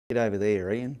Get over there,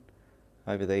 Ian.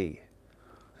 Over there.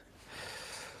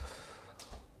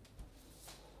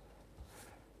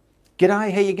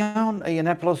 G'day, how you going?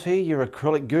 Ianapolis here, your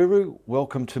acrylic guru.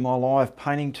 Welcome to my live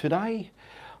painting today.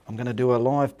 I'm going to do a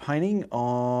live painting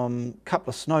on a couple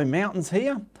of snow mountains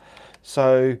here.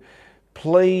 So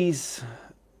please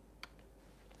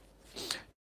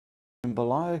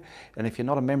below, and if you're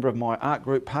not a member of my art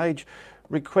group page,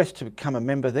 request to become a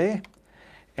member there.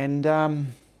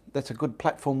 And that's a good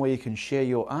platform where you can share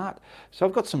your art. So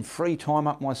I've got some free time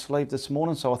up my sleeve this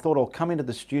morning, so I thought I'll come into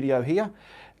the studio here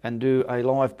and do a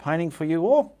live painting for you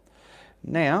all.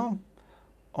 Now,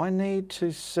 I need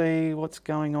to see what's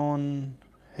going on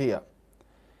here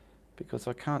because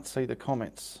I can't see the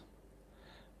comments.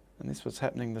 And this was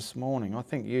happening this morning. I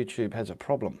think YouTube has a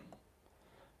problem.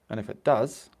 And if it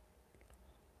does,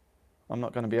 I'm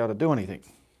not going to be able to do anything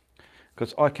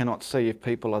because I cannot see if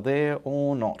people are there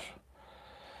or not.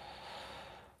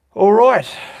 All right.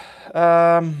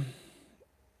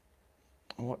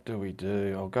 What do we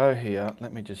do? I'll go here.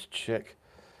 Let me just check.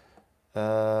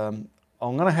 I'm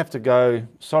going to have to go.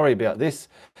 Sorry about this.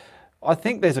 I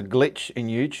think there's a glitch in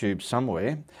YouTube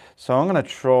somewhere. So I'm going to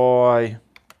try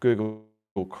Google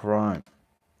Chrome.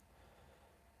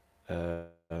 Where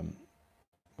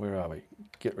are we?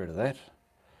 Get rid of that.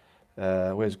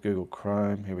 Where's Google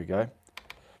Chrome? Here we go.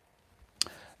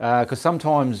 Because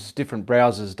sometimes different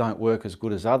browsers don't work as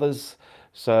good as others.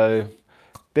 So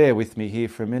bear with me here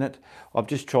for a minute. I've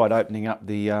just tried opening up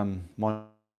the my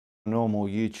normal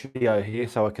YouTube video here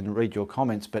so I can read your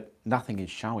comments, but nothing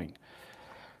is showing.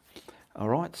 All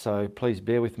right, so please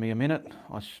bear with me a minute.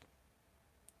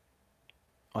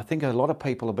 I think a lot of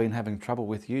people have been having trouble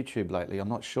with YouTube lately. I'm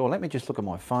not sure. Let me just look at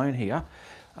my phone here.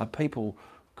 Are people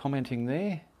commenting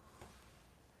there?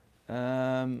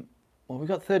 Well, we've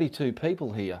got 32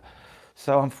 people here.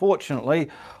 So unfortunately,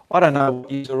 I don't know what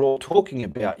you're all talking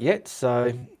about yet.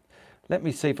 So let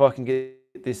me see if I can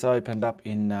get this opened up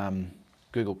in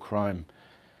Google Chrome.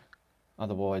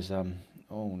 Otherwise, oh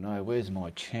no, where's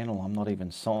my channel? I'm not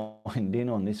even signed in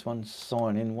on this one.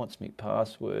 Sign in, what's my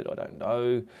password? I don't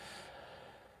know.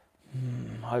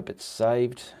 Hope it's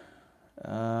saved.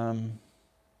 This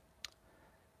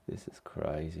is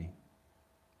crazy.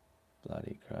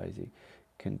 Bloody crazy.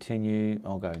 Continue,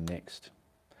 I'll go next.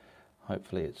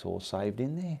 Hopefully it's all saved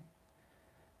in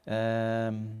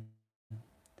there.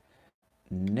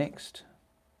 Next.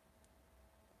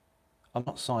 I'm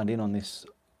not signed in on this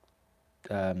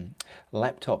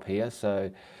laptop here, so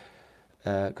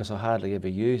because I hardly ever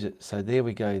use it. So there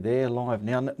we go, there live.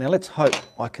 Now let's hope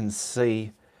I can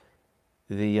see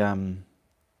the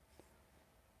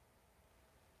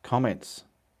comments.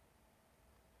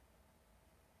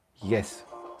 Yes.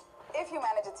 If you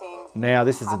manage a team, now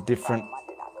this is a different.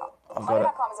 I've got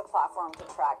Monday.com is a platform to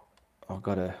track. I've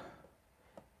got to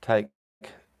take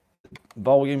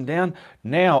volume down.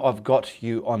 Now I've got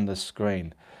you on the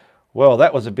screen. Well,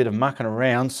 that was a bit of mucking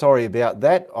around. Sorry about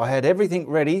that. I had everything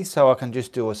ready so I can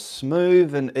just do a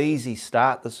smooth and easy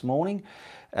start this morning.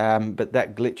 But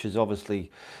that glitch is obviously.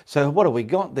 So what have we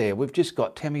got there? We've just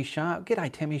got Tammy Sharp.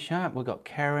 G'day, Tammy Sharp. We've got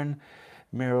Karen,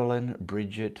 Marilyn,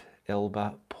 Bridget,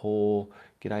 Elba, Paul.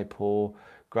 G'day, Paul.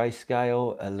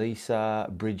 Grayscale, Elisa,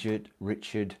 Bridget,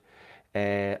 Richard.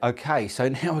 Okay, so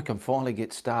now we can finally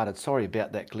get started. Sorry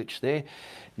about that glitch there.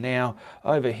 Now,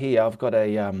 over here, I've got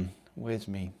a, where's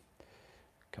me?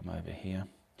 Come over here.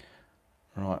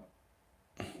 Right,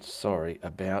 sorry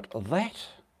about that.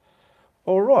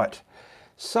 All right,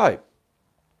 so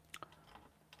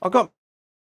I've got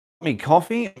me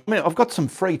coffee. I mean, I've got some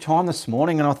free time this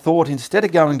morning and I thought instead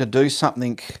of going to do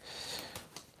something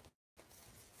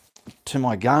to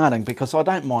my gardening, because I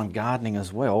don't mind gardening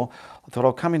as well, I thought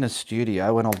I'll come in the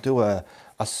studio and I'll do a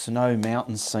snow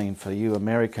mountain scene for you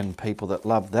American people that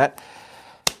love that,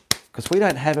 because we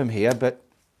don't have them here, but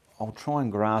I'll try and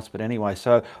grasp it anyway.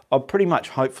 So I've pretty much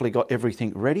hopefully got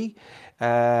everything ready.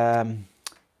 That's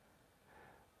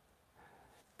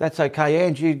okay,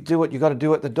 Ange, you do what you got to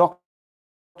do at the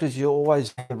doctors. You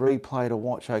always have a replay to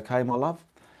watch, okay, my love?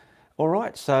 All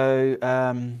right, so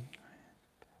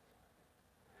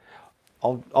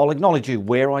I'll acknowledge you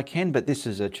where I can, but this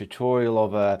is a tutorial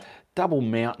of a double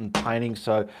mountain painting,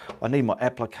 so I need my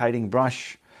applicating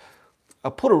brush. I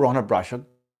put her on a brush, a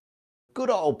good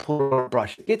old put her on a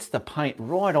brush. It gets the paint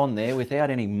right on there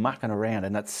without any mucking around,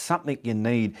 and that's something you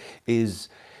need is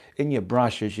in your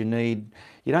brushes. You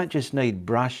don't just need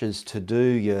brushes to do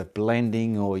your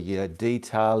blending or your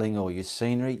detailing or your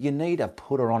scenery. You need a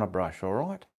putter on a brush, all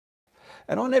right?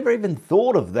 And I never even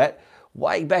thought of that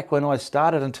way back when I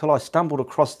started until I stumbled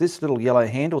across this little yellow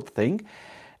handled thing.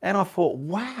 And I thought,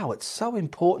 wow, it's so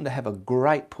important to have a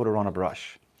great putter on a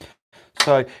brush.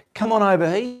 So come on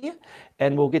over here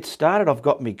and we'll get started. I've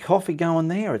got my coffee going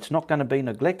there. It's not going to be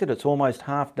neglected. It's almost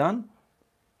half done.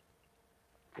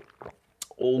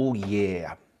 Oh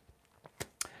yeah.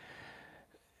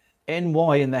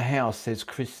 NY in the house, says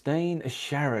Christine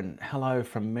Sharon. Hello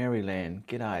from Maryland.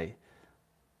 G'day.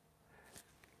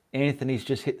 Anthony's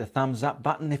just hit the thumbs up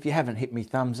button. If you haven't hit me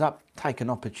thumbs up, take an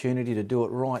opportunity to do it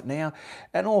right now.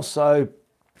 And also,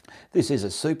 this is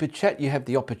a super chat. You have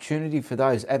the opportunity for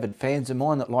those avid fans of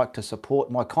mine that like to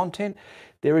support my content.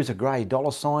 There is a grey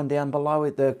 $ down below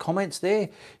at the comments there.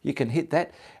 You can hit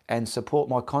that and support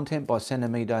my content by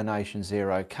sending me donations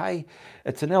there, okay?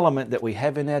 It's an element that we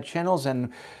have in our channels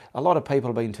and a lot of people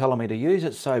have been telling me to use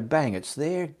it, so bang, it's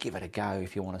there. Give it a go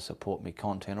if you want to support me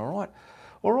content, all right?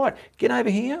 All right, get over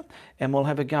here and we'll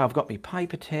have a go. I've got my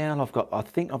paper towel. I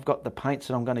think I've got the paints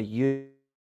that I'm going to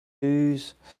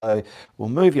use. So we'll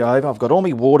move you over. I've got all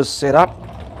my water set up.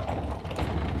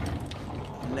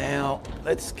 Now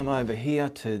let's come over here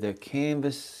to the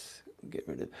canvas. Get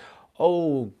rid of.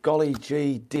 Oh, golly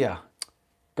gee dear.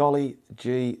 Golly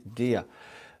gee dear.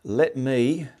 Let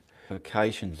me.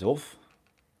 Notifications off.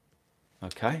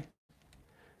 Okay.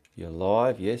 You're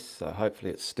live, yes. So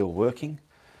hopefully it's still working.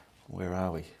 Where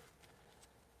are we?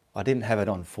 I didn't have it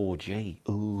on 4G.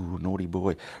 Ooh, naughty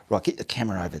boy. Right, get the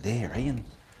camera over there, Ian.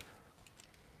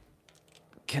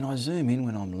 Can I zoom in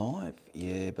when I'm live?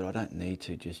 Yeah, but I don't need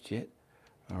to just yet.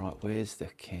 All right, where's the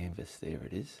canvas? There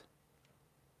it is.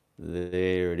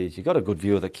 There it is. You've got a good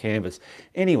view of the canvas.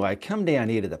 Anyway, come down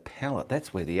here to the palette.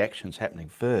 That's where the action's happening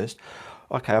first.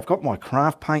 Okay, I've got my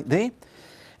craft paint there.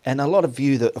 And a lot of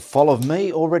you that follow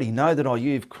me already know that I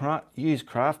use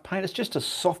craft paint. It's just a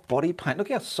soft body paint. Look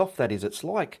how soft that is. It's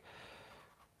like,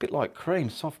 a bit like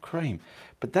cream, soft cream.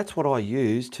 But that's what I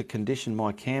use to condition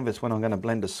my canvas when I'm going to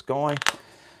blend a sky.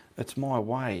 It's my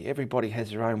way. Everybody has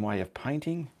their own way of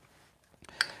painting.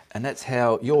 And that's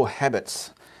how your habits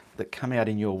that come out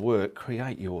in your work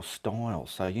create your style.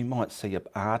 So you might see an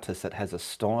artist that has a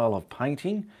style of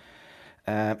painting.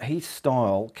 His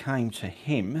style came to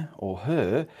him or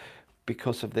her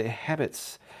because of their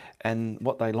habits and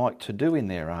what they like to do in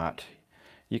their art.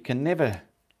 You can never,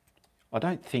 I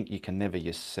don't think you can never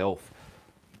yourself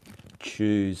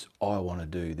choose, I want to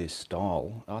do this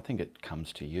style. I think it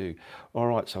comes to you. All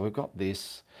right, so we've got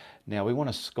this. Now we want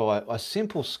a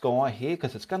simple sky here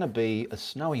because it's going to be a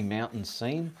snowy mountain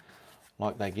scene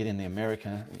like they get in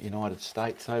the United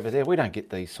States over there. We don't get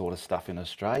these sort of stuff in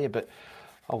Australia, but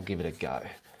I'll give it a go.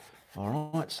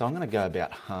 All right, so I'm going to go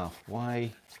about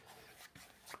halfway.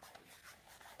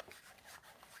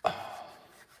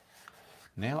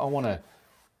 Now I want to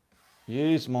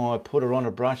use my putter on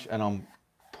a brush and I'm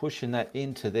pushing that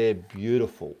into there,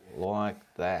 beautiful, like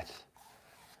that.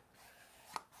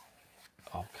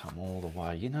 I'll come all the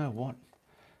way. You know what?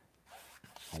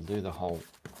 I'll do the whole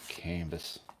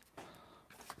canvas.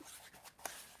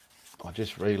 I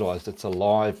just realised it's a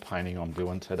live painting I'm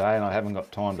doing today and I haven't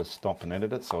got time to stop and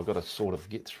edit it, so I've got to sort of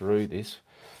get through this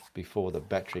before the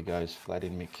battery goes flat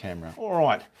in my camera. All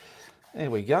right,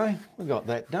 there we go. We got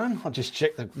that done. I'll just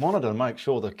check the monitor to make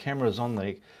sure the camera's on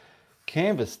the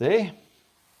canvas there.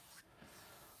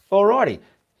 Alrighty,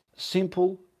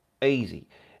 simple, easy.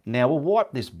 Now we'll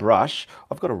wipe this brush.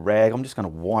 I've got a rag. I'm just going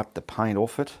to wipe the paint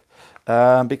off it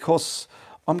because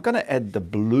I'm going to add the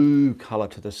blue colour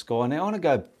to the sky. Now I want to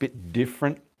go a bit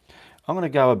different. I'm going to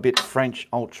go a bit French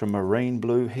ultramarine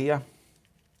blue here.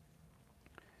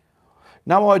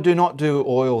 No, I do not do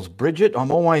oils, Bridget.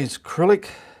 I'm always acrylic,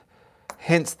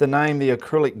 hence the name the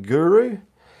Acrylic Guru.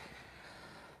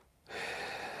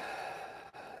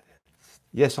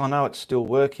 Yes, I know it's still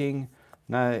working.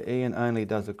 No, Ian only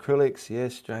does acrylics.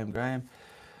 Yes, James Graham.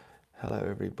 Hello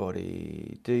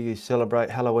everybody. Do you celebrate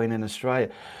Halloween in Australia?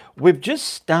 We've just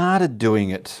started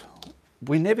doing it.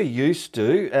 We never used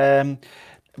to.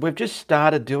 We've just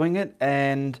started doing it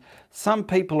and some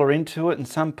people are into it and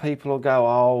some people will go,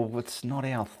 oh, it's not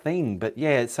our thing. But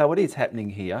yeah, so it is happening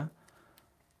here.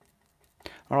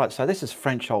 All right, so this is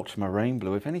French ultramarine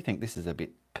blue. If anything, this is a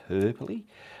bit purpley.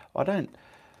 I don't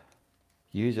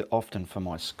use it often for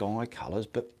my sky colours,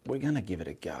 but we're going to give it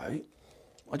a go.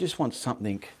 I just want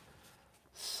something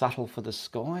subtle for the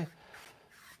sky.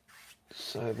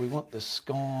 So we want the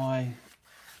sky,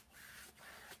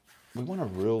 we want a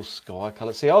real sky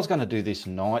colour. See, I was going to do this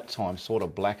nighttime, sort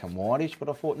of black and whitish, but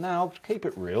I thought, no, I'll keep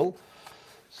it real.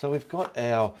 So we've got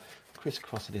our,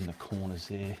 crisscross it in the corners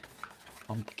there.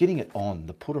 I'm getting it on.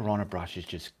 The putter on a brush is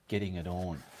just getting it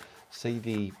on. See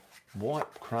the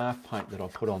white craft paint that I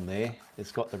put on there,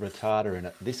 it's got the retarder in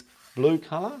it. This blue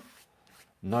colour,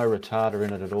 No retarder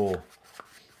in it at all,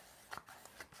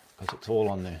 because it's all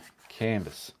on the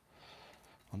canvas.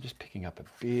 I'm just picking up a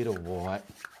bit of white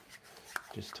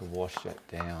just to wash that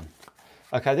down.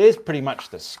 Okay, there's pretty much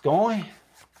the sky.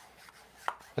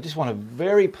 I just want a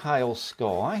very pale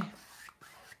sky.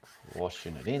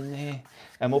 Washing it in there.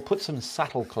 And we'll put some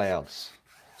subtle clouds.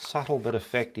 Subtle but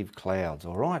effective clouds,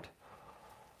 all right?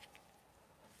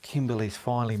 Kimberly's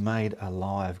finally made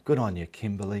alive. Good on you,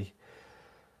 Kimberly.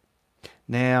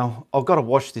 Now, I've got to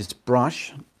wash this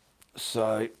brush.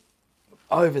 So,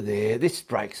 over there, this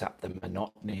breaks up the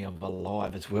monotony of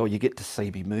alive as well. You get to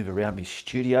see me move around my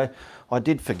studio. I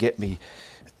did forget me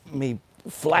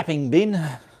flapping bin.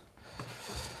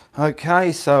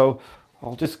 Okay, so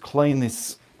I'll just clean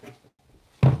this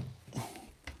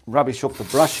rubbish off the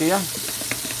brush here.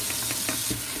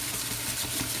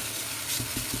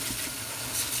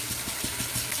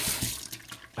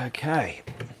 Okay.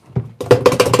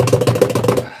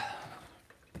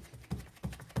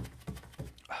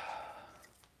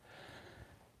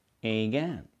 There you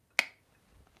go.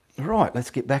 Right, let's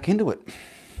get back into it.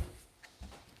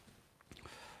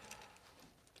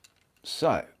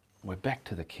 So, we're back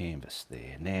to the canvas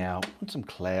there. Now, I want some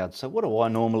clouds. So what do I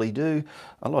normally do?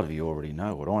 A lot of you already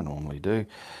know what I normally do.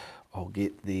 I'll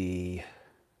get the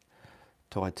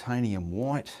titanium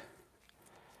white.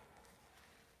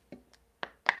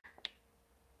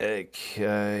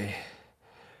 Okay.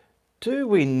 Do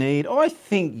we need, I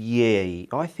think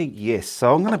yes.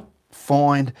 So I'm going to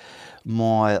find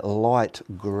my light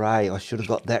grey. I should have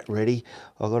got that ready.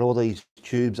 I've got all these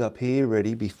tubes up here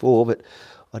ready before, but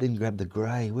I didn't grab the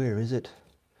grey. Where is it?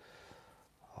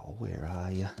 Oh, where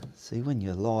are you? See, when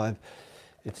you're live,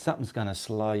 if something's going to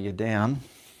slow you down,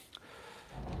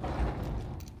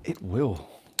 it will.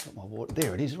 Got my water.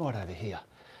 There it is, right over here.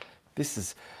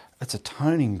 It's a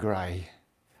toning grey,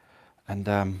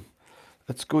 and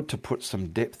it's good to put some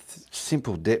depth,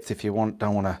 simple depth, if you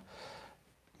don't want to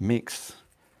mix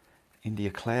into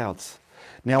your clouds.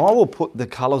 Now I will put the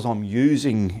colours I'm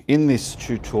using in this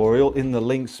tutorial in the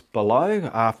links below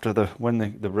after when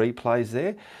the replay's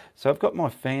there. So I've got my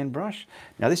fan brush.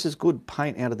 Now this is good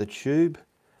paint out of the tube.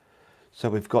 So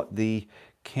we've got the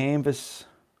canvas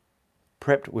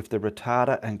prepped with the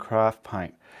retarder and craft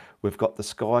paint. We've got the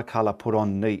sky colour put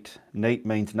on neat. Neat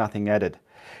means nothing added.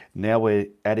 Now we're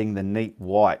adding the neat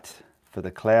white for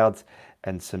the clouds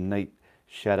and some neat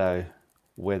shadow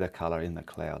weather colour in the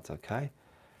clouds, okay?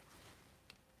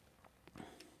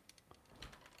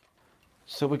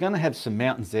 So we're going to have some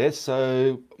mountains there.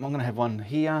 So I'm going to have one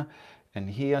here and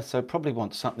here. So probably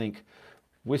want something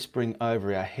whispering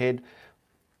over our head.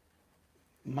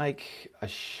 Make a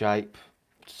shape,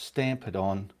 stamp it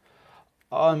on.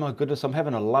 Oh my goodness, I'm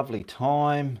having a lovely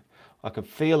time. I can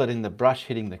feel it in the brush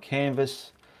hitting the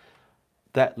canvas.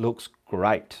 That looks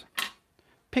great.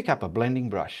 Pick up a blending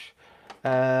brush.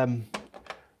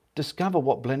 Discover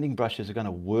what blending brushes are going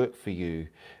to work for you.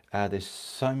 There's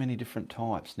so many different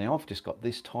types. Now I've just got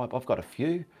this type. I've got a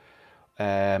few.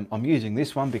 I'm using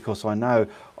this one because I know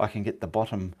I can get the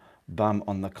bottom bum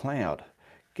on the cloud.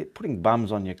 Putting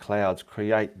bums on your clouds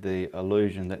create the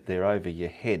illusion that they're over your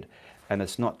head, and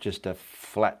it's not just a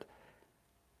flat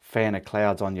fan of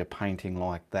clouds on your painting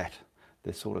like that.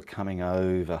 They're sort of coming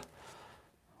over.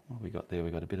 What have we got there?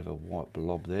 We've got a bit of a white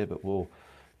blob there, but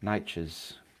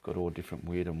nature's got all different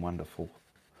weird and wonderful.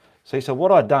 See, so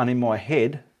what I've done in my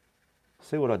head,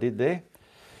 see what I did there?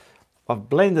 I've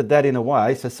blended that in a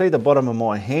way, so see the bottom of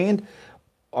my hand?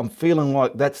 I'm feeling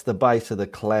like that's the base of the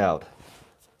cloud.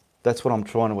 That's what I'm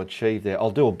trying to achieve there.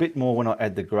 I'll do a bit more when I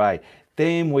add the grey.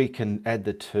 Then we can add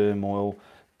the turmoil,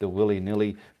 the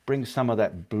willy-nilly, bring some of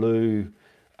that blue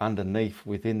underneath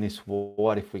within this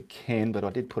white if we can, but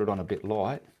I did put it on a bit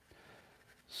light.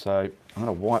 So I'm going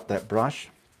to wipe that brush.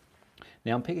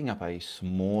 Now I'm picking up a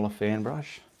smaller fan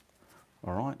brush,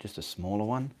 all right, just a smaller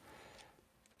one.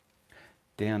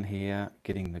 Down here,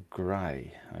 getting the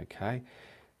grey, okay.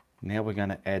 Now we're going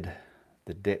to add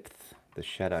the depth, the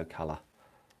shadow colour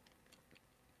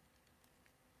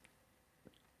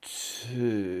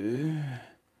to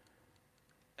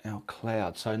our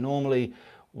cloud. So normally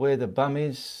where the bum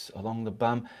is, along the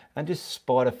bum, and just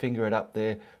spider finger it up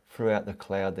there throughout the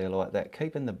cloud there like that,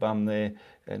 keeping the bum there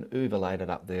and overlay it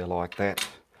up there like that.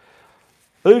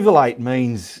 Overlay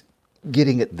means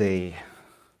getting it there.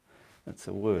 That's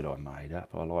a word I made up.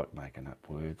 I like making up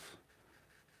words.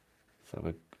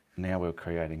 So now we're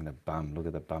creating the bum. Look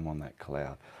at the bum on that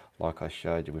cloud, like I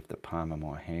showed you with the palm of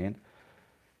my hand.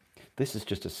 This is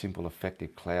just a simple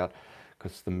effective cloud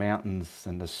because the mountains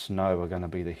and the snow are going to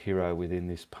be the hero within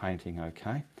this painting,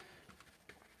 okay?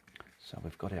 So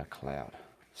we've got our cloud.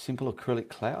 Simple acrylic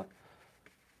cloud.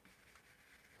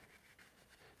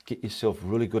 Get yourself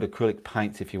really good acrylic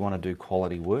paints if you want to do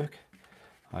quality work.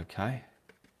 Okay,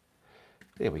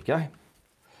 there we go.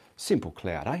 Simple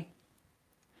cloud, eh?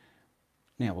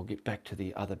 Now we'll get back to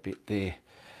the other bit there.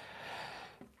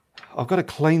 I've got to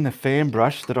clean the fan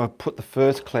brush that I put the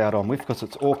first cloud on with because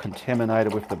it's all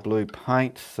contaminated with the blue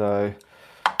paint. So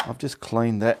I've just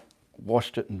cleaned that,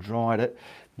 washed it and dried it.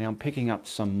 Now I'm picking up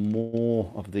some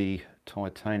more of the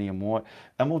titanium white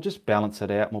and we'll just balance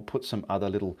it out and we'll put some other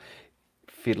little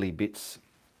fiddly bits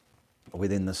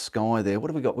within the sky there. What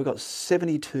have we got? We've got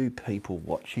 72 people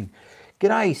watching.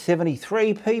 G'day,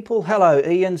 73 people. Hello,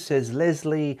 Ian, says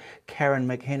Leslie. Karen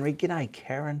McHenry. G'day,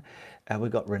 Karen.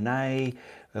 We've got Renee.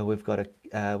 We've got a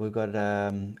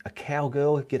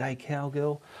cowgirl. G'day,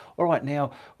 cowgirl. All right,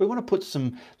 now we want to put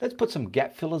some. Let's put some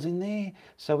gap fillers in there.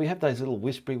 So we have those little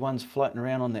whispery ones floating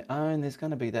around on their own. There's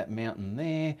going to be that mountain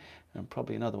there, and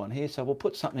probably another one here. So we'll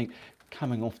put something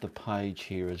coming off the page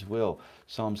here as well.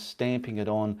 So I'm stamping it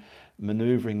on,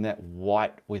 manoeuvring that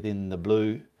white within the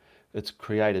blue. It's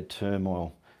created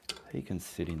turmoil. He can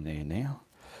sit in there now.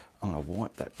 I'm going to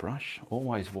wipe that brush.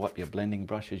 Always wipe your blending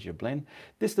brush as you blend.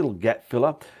 This little gap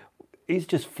filler is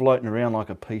just floating around like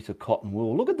a piece of cotton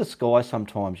wool. Look at the sky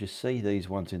sometimes. You see these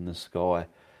ones in the sky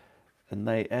and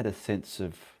they add a sense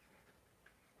of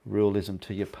realism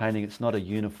to your painting. It's not a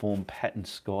uniform patterned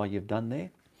sky you've done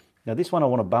there. Now this one I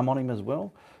want a bum on him as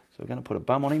well. So we're going to put a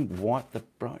bum on him, wipe the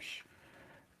brush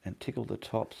and tickle the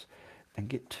tops and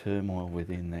get turmoil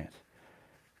within that.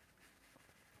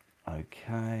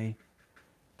 Okay.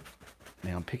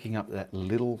 Now I'm picking up that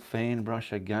little fan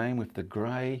brush again with the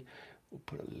grey. We'll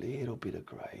put a little bit of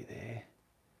grey there.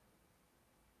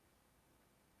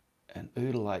 And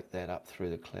oodleate that up through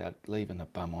the cloud, leaving the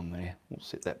bum on there. We'll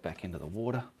set that back into the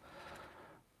water.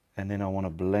 And then I want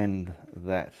to blend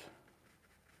that.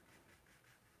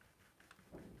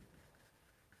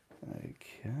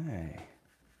 Okay.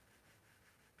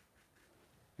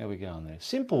 There we go on there.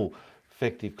 Simple,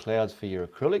 effective clouds for your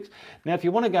acrylics. Now, if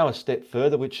you want to go a step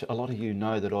further, which a lot of you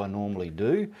know that I normally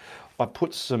do, I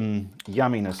put some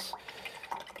yumminess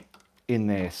in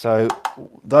there. So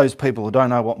those people who don't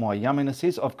know what my yumminess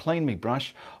is, I've cleaned my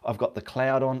brush, I've got the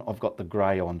cloud on, I've got the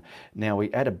grey on. Now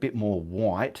we add a bit more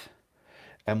white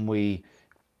and we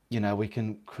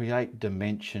can create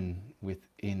dimension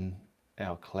within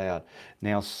our cloud.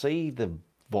 Now see the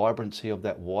vibrancy of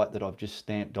that white that I've just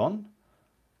stamped on?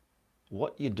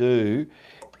 What you do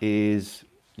is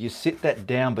you sit that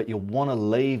down, but you want to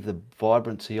leave the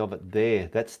vibrancy of it there.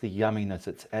 That's the yumminess.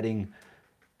 It's adding,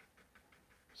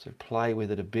 so play with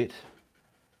it a bit.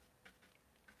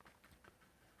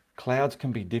 Clouds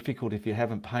can be difficult if you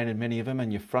haven't painted many of them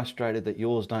and you're frustrated that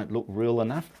yours don't look real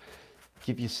enough.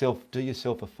 Do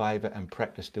yourself a favour and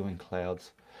practice doing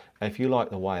clouds. If you like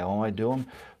the way I do them,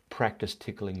 practice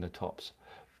tickling the tops.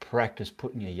 Practice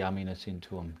putting your yumminess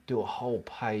into them. Do a whole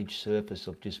page surface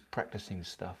of just practicing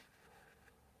stuff.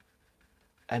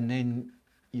 And then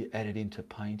you add it into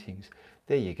paintings.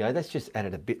 There you go. That's just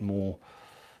added a bit more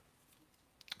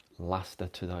luster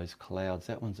to those clouds.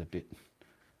 That one's a bit...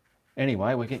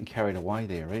 Anyway, we're getting carried away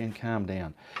there, Ian. Calm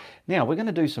down. Now, we're going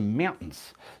to do some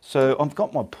mountains. So I've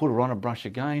got my putter on a brush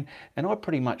again, and I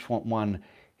pretty much want one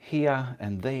here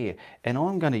and there. And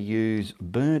I'm going to use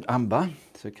burnt umber.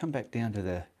 So come back down to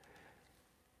the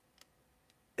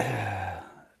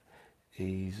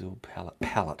easel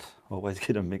palette. Always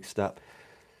get them mixed up.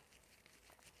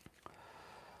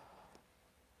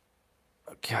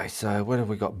 Okay, so what have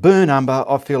we got? Burnt umber.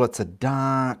 I feel it's a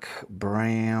dark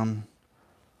brown.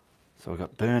 So we've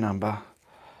got burnt umber,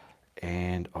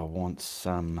 and I want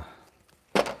some,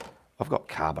 I've got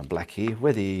carbon black here.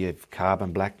 Whether you have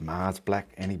carbon black, Mars black,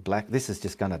 any black, this is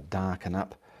just going to darken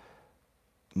up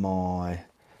my,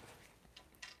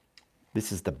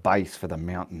 this is the base for the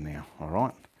mountain now, all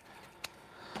right?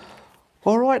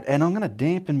 All right, and I'm going to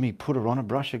dampen me putter on a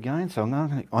brush again. So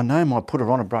I know my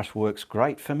putter on a brush works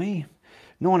great for me.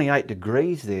 98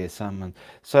 degrees there, someone.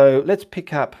 So let's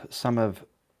pick up some of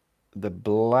the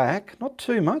black, not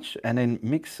too much, and then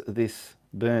mix this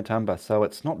burnt umber so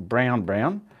it's not brown,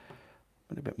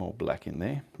 but a bit more black in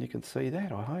there. You can see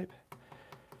that, I hope.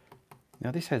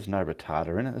 Now this has no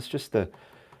retarder in it, it's just a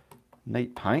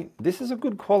neat paint. This is a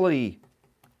good quality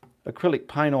acrylic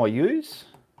paint I use.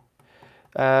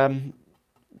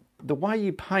 The way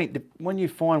you paint, when you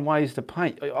find ways to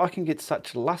paint, I can get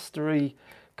such lustery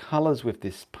colours with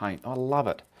this paint. I love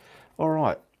it. All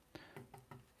right.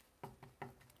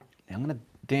 Now I'm going to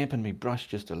dampen my brush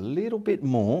just a little bit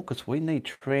more because we need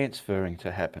transferring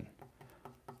to happen.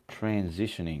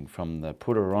 Transitioning from the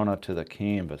putter on to the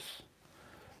canvas.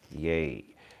 Yay.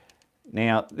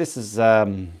 Now this is,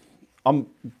 I'm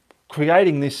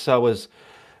creating this so as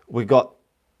we got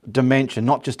dimension,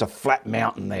 not just a flat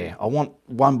mountain there. I want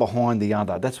one behind the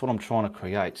other. That's what I'm trying to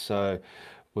create. So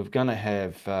we're going to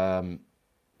have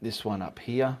this one up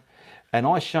here. And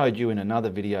I showed you in another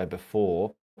video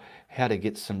before how to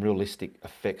get some realistic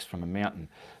effects from a mountain.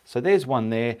 So there's one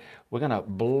there. We're going to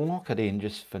block it in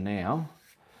just for now.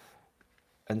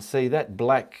 And see that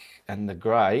black and the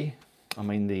grey, I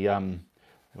mean the,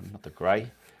 not the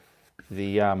grey,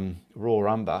 the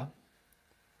raw umber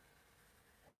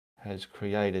has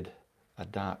created a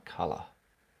dark colour.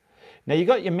 Now you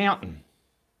got your mountain.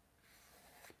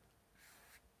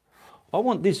 I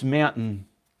want this mountain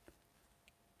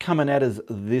coming at us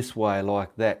this way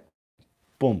like that.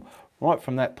 Boom. Right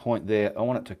from that point there, I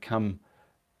want it to come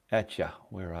at you.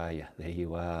 Where are you? There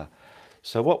you are.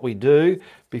 So what we do,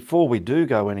 before we do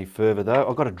go any further though,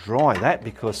 I've got to dry that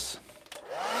because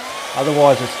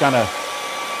otherwise it's going to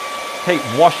keep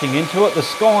washing into it. The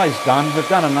sky's done. We've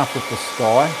done enough with the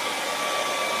sky.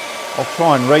 I'll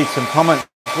try and read some comments.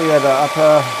 We had a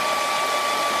upper...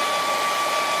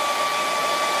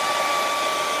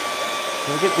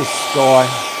 So we'll get this sky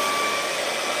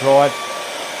dried.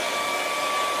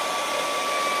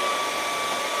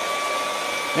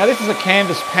 Now this is a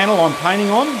canvas panel I'm painting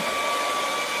on.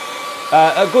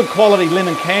 A good quality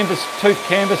linen canvas, tooth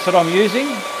canvas that I'm using.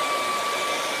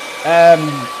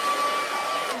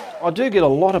 I do get a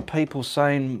lot of people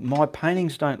saying my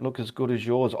paintings don't look as good as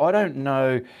yours. I don't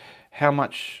know how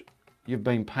much you've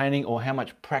been painting or how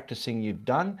much practicing you've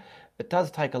done. It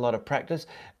does take a lot of practice,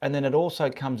 and then it also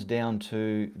comes down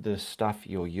to the stuff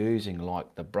you're using,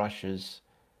 like the brushes.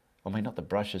 I mean, not the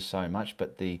brushes so much,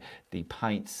 but the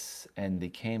paints and the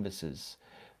canvases.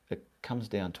 It comes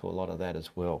down to a lot of that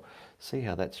as well. See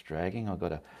how that's dragging? I've got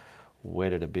to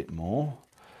wet it a bit more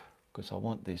because I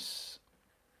want this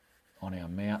on our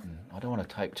mountain. I don't want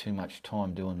to take too much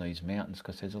time doing these mountains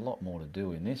because there's a lot more to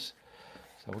do in this.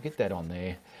 So we'll get that on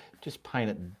there. Just paint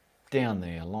it down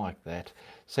there like that.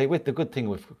 See, with the good thing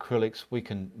with acrylics, we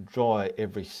can dry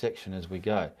every section as we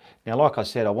go. Now, like I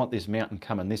said, I want this mountain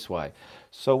coming this way.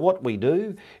 So what we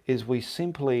do is we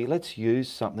simply, let's use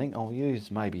something. I'll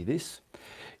use maybe this.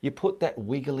 You put that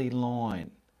wiggly line,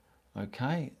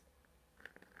 okay?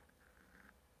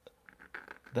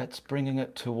 That's bringing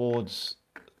it towards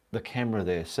the camera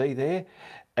there, see there?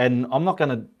 And I'm not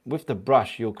gonna, with the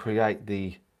brush, you'll create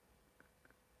the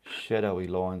shadowy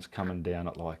lines coming down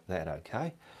it like that,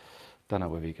 okay? Don't know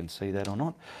whether you can see that or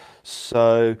not.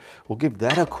 So we'll give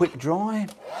that a quick dry.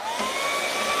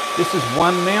 This is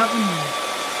one mountain.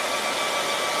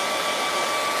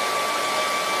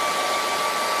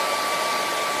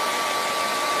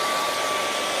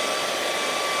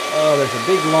 Oh, there's a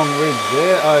big long ridge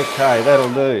there. Okay,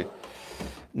 that'll do.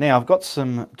 Now I've got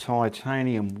some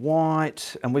titanium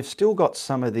white, and we've still got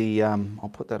some of the,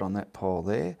 I'll put that on that pile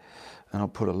there, and I'll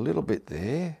put a little bit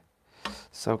there.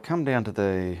 So I'll come down to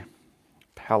the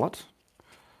palette,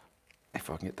 if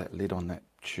I can get that lid on that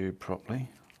tube properly.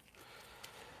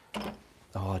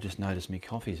 Oh, I just noticed my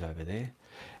coffee's over there.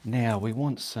 Now we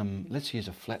want some, let's use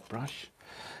a flat brush.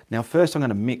 Now first I'm going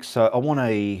to mix, so I want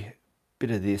a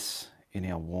bit of this in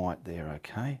our white there,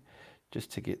 okay?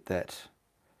 Just to get that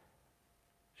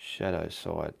shadow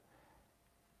side.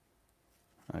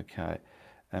 Okay,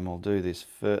 and we'll do this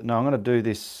first. No, I'm going to do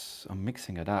this, I'm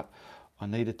mixing it up. I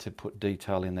needed to put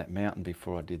detail in that mountain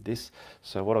before I did this.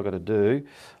 So what I've got to do,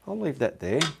 I'll leave that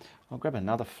there. I'll grab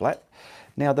another flat.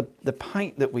 Now the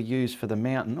paint that we use for the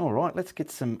mountain, all right, let's get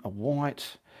some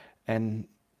white and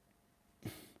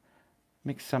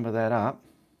mix some of that up.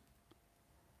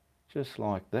 Just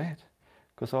like that.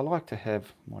 Because I like to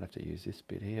have, might have to use this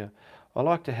bit here. I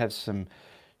like to have some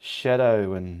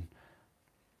shadow and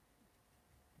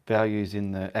values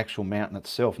in the actual mountain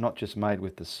itself, not just made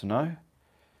with the snow.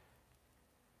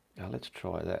 Now let's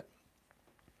try that.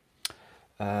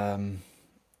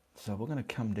 So we're going to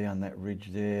come down that ridge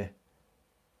there.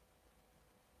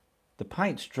 The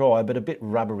paint's dry, but a bit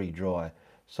rubbery dry.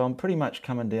 So I'm pretty much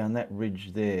coming down that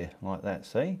ridge there, like that,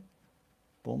 see?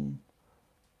 Boom,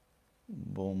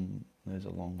 boom, there's a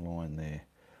long line there.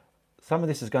 Some of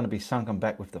this is going to be sunken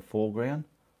back with the foreground.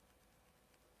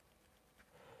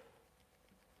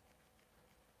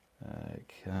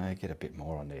 Okay, get a bit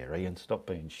more on there, Ian. Stop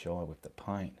being shy with the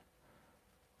paint.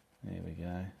 There we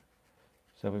go.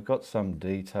 So we've got some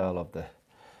detail of the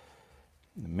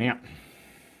mountain.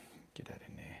 Get that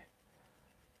in there.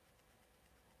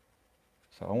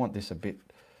 So I want this a bit,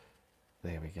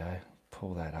 there we go.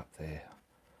 Pull that up there.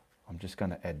 I'm just going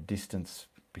to add distance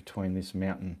between this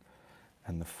mountain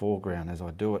and the foreground as I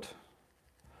do it.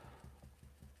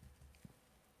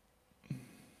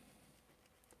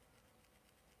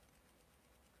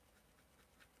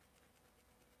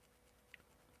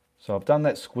 So I've done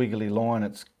that squiggly line.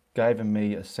 It's given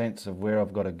me a sense of where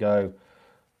I've got to go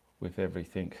with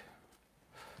everything.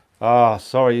 Ah,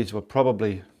 sorry, you were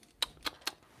probably,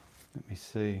 let me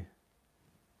see.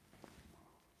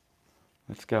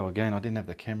 Let's go again. I didn't have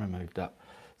the camera moved up.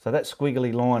 So that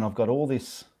squiggly line, I've got all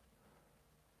this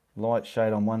light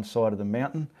shade on one side of the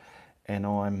mountain and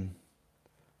I'm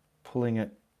pulling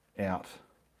it out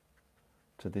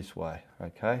to this way,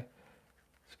 okay?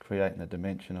 It's creating the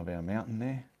dimension of our mountain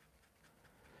there.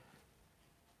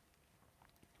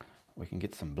 We can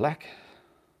get some black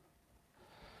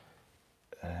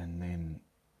and then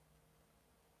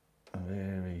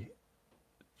very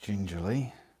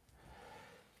gingerly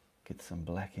get some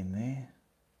black in there.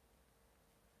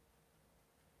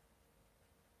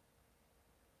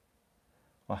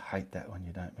 I hate that when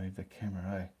you don't move the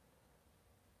camera, eh?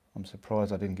 I'm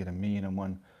surprised I didn't get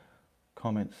 1,000,001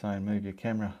 comments saying move your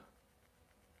camera.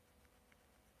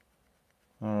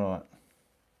 Alright.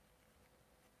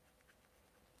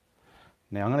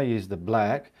 Now I'm going to use the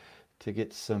black to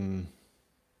get some,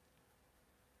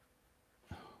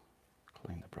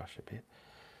 clean the brush a bit,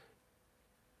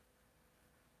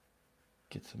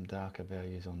 get some darker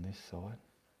values on this side.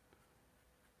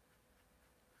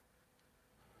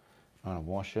 I'm going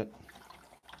to wash it.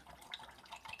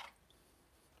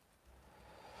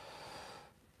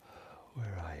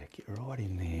 Where are you? Get right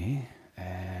in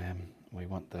there. We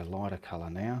want the lighter colour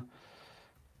now.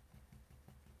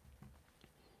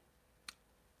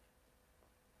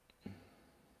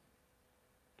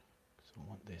 So I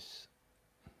want this.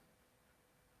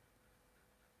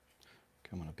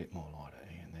 Come on, a bit more lighter,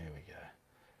 Ian. There we go.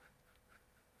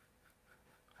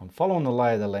 I'm following the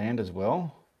lay of the land as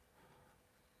well.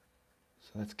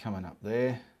 So that's coming up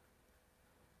there.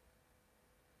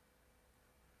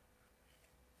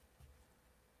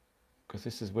 Because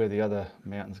this is where the other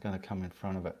mountain's going to come in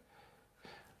front of it.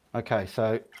 Okay,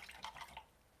 so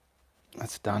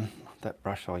that's done. That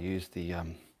brush I used the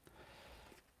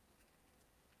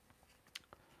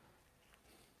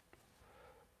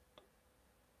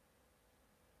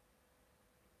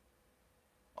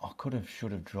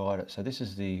should have dried it. So this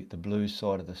is the blue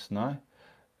side of the snow,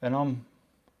 and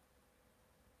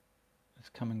it's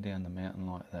coming down the mountain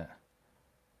like that.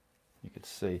 You could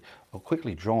see. I'll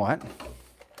quickly dry it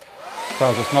so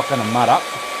it's not going to mud up.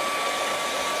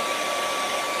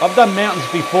 I've done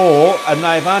mountains before and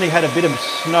they've only had a bit of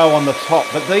snow on the top,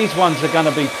 but these ones are going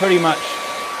to be pretty much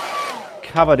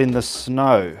covered in the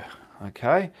snow.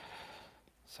 Okay,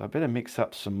 so I better mix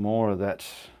up some more of that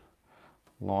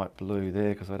light blue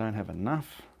there because I don't have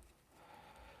enough.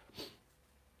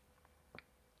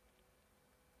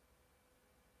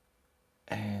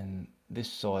 And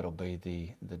this side will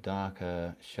be the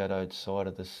darker shadowed side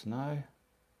of the snow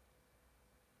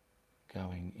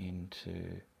going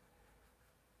into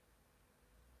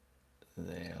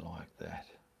there like that.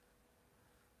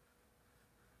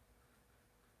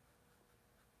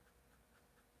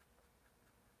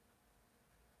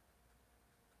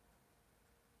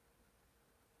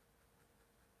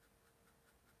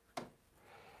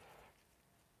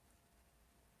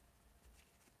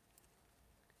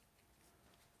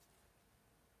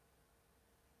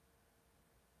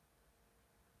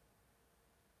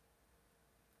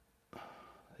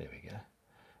 There we go.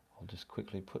 I'll just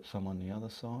quickly put some on the other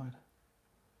side.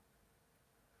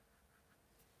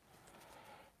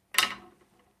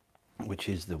 Which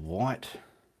is the white.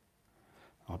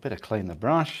 I better clean the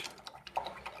brush.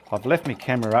 I've left my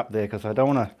camera up there because I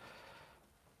don't want to.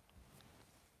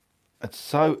 It's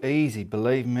so easy,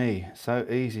 believe me, so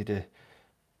easy to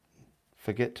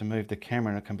forget to move the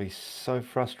camera, and it can be so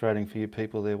frustrating for you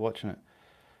people there watching it.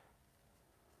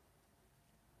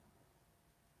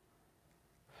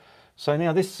 So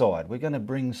now this side, we're going to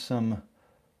bring some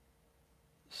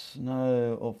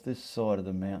snow off this side of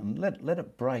the mountain. Let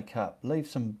it break up. Leave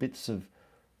some bits of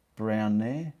brown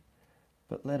there,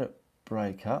 but let it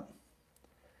break up.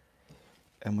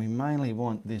 And we mainly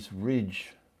want this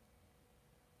ridge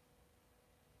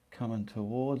coming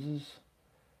towards us,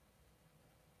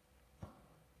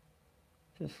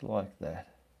 just like that.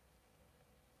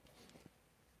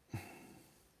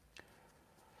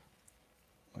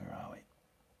 Where are we?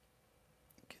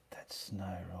 Get that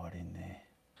snow right in there.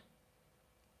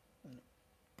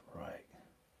 Break.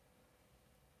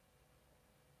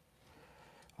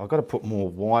 I've got to put more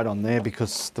white on there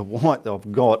because the white that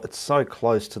I've got, it's so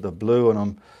close to the blue,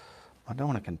 and I don't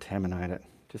want to contaminate it.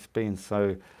 Just being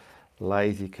so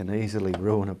lazy can easily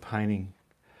ruin a painting.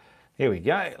 Here we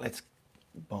go. Let's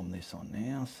bomb this on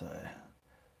now. So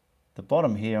the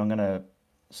bottom here I'm going to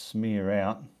smear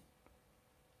out.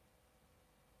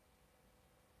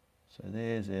 So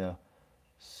there's our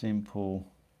simple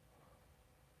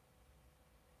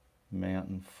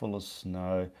mountain full of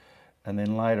snow. And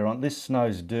then later on, this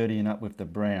snow's dirtying up with the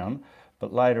brown,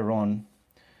 but later on,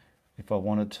 if I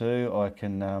wanted to, I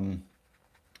can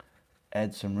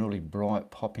add some really bright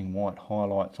popping white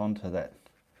highlights onto that.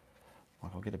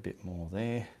 Like I'll get a bit more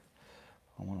there.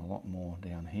 I want a lot more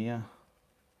down here.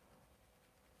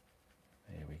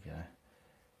 There we go.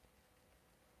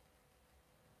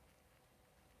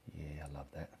 Yeah, I love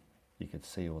that. You could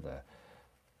see all the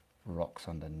rocks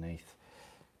underneath.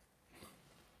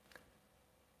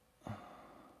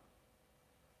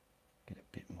 Get a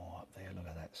bit more up there, look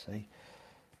at that, see?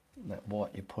 That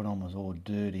white you put on was all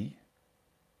dirty,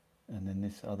 and then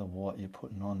this other white you're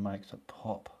putting on makes it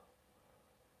pop.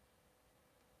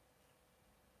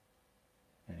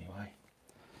 Anyway.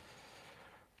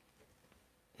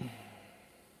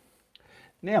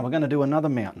 Now we're going to do another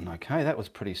mountain, okay? That was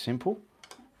pretty simple.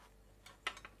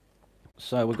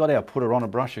 So we've got our putter on a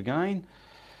brush again.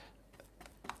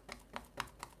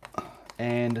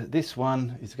 And this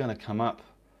one is going to come up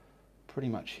pretty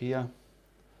much here.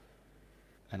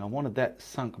 And I wanted that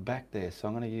sunk back there, so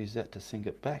I'm going to use that to sink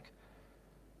it back.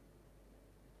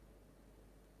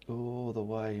 All the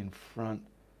way in front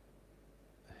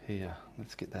here.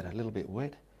 Let's get that a little bit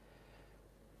wet.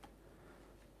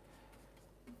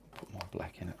 Put more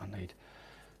black in it, I need.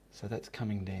 So that's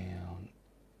coming down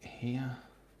here.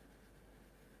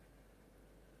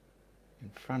 In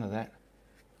front of that.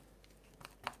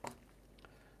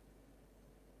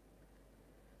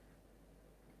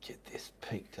 Get this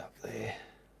peaked up there.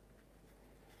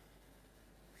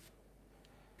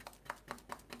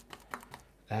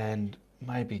 And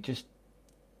maybe just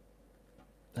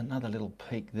another little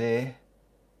peak there.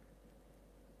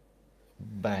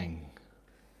 Bang.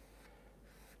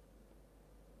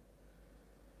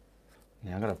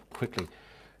 Now I've got to quickly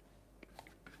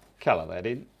colour that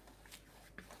in.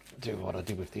 Do what I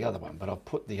did with the other one, but I'll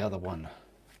put the other one.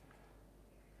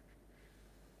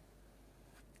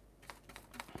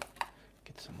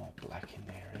 Get some more black in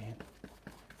there, Ian.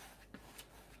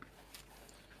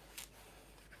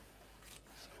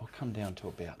 So we'll come down to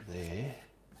about there.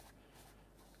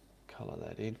 Colour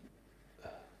that in.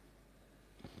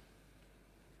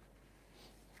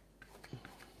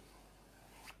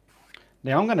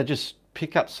 Now I'm going to just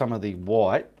pick up some of the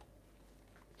white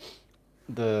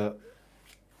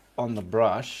on the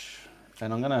brush,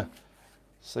 and I'm going to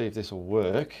see if this will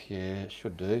work. Yeah, it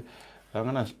should do. I'm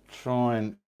going to try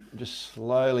and just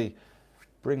slowly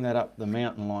bring that up the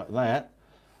mountain like that,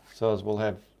 so as we'll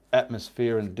have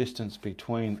atmosphere and distance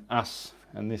between us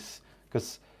and this,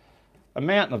 because a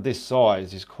mountain of this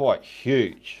size is quite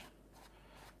huge,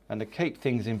 and to keep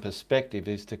things in perspective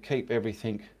is to keep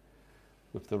everything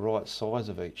with the right size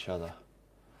of each other.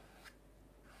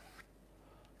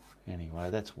 Anyway,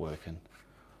 that's working.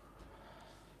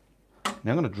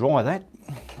 Now I'm going to dry that.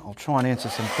 I'll try and answer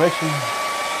some questions.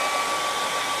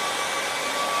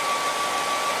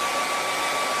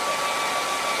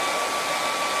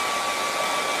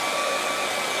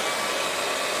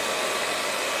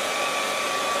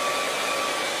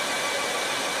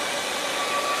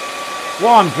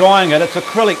 While I'm drying it, it's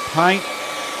acrylic paint,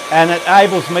 and it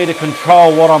enables me to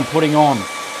control what I'm putting on.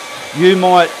 You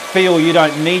might feel you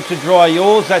don't need to dry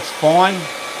yours, that's fine.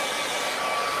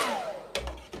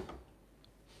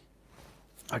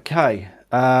 Okay,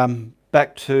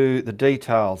 back to the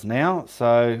details now.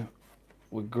 So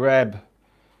we grab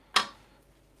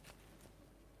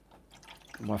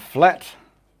my flat,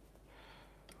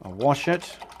 I wash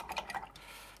it.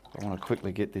 I want to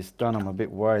quickly get this done. I'm a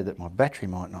bit worried that my battery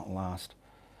might not last.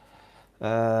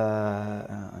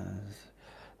 That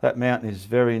mountain is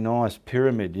very nice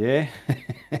pyramid, yeah?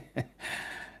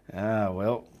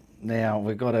 Well, now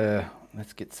we've got to,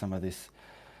 let's get some of this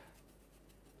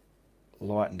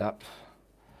lightened up,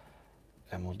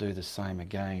 and we'll do the same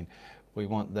again. We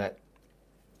want that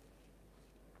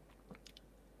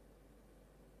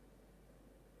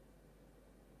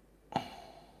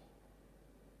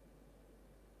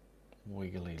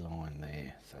wiggly line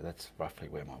there. So that's roughly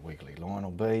where my wiggly line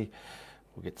will be.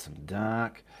 We'll get some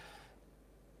dark.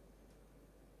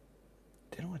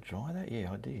 Did I dry that?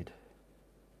 Yeah, I did.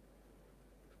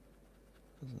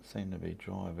 Doesn't seem to be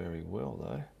dry very well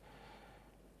though.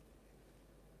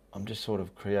 I'm just sort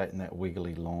of creating that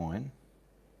wiggly line.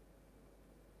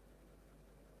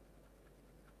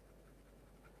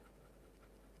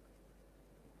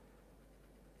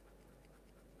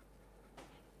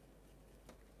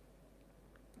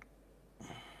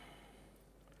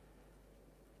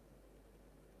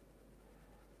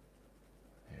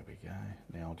 There we go.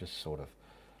 Now I'll just sort of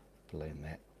blend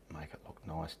that, make it look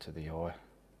nice to the eye.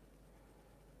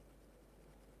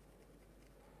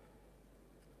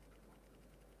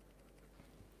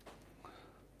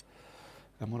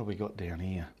 And what have we got down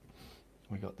here?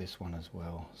 We got this one as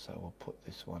well, so we'll put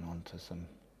this one onto some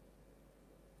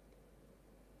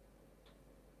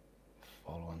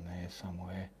following there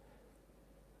somewhere,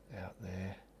 out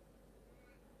there.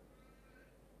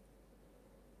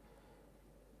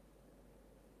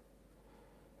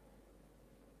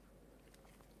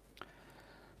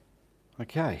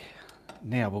 Okay,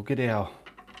 now we'll get our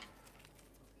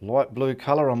light blue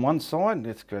colour on one side.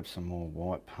 Let's grab some more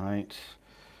white paint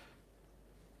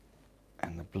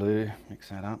and the blue, mix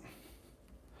that up.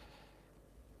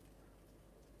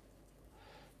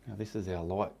 Now this is our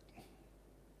light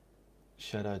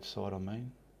shadowed side, I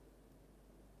mean.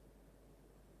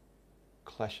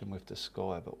 Clashing with the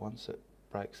sky, but once it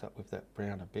breaks up with that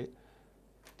brown a bit.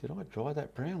 Did I dry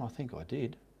that brown? I think I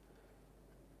did.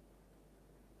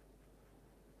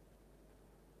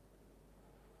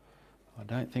 I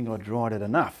don't think I dried it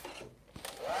enough.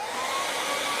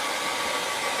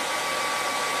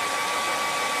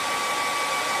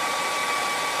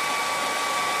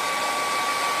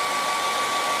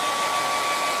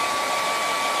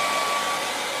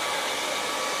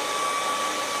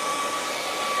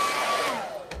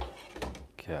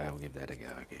 Okay, I'll give that a go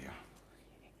again.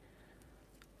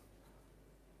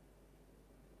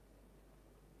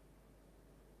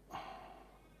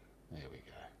 There we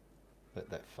go. Let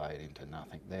that fade into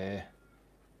nothing there.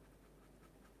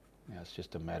 Now it's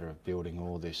just a matter of building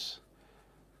all this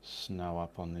snow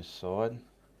up on this side.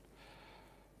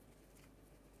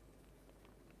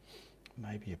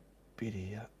 Maybe a bit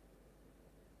here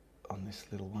on this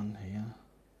little one here.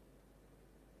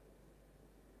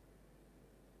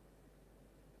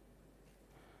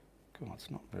 Come on,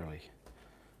 it's not really.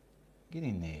 Get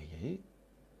in there, you.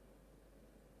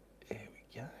 There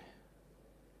we go.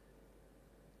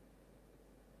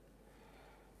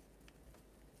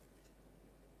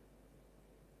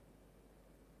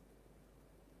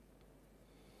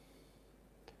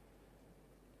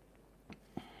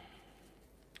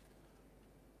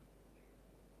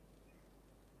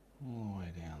 All the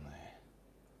way down there.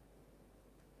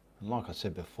 And like I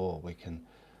said before, we can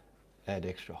add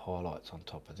extra highlights on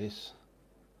top of this.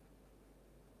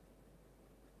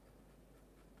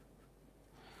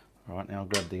 All right, now I'll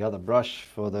grab the other brush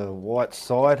for the white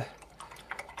side.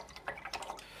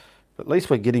 But at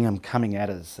least we're getting them coming at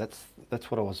us.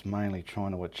 That's what I was mainly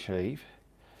trying to achieve.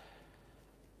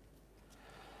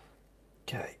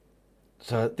 Okay.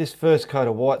 So this first coat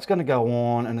of white's going to go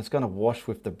on and it's going to wash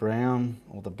with the brown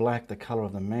or the black, the colour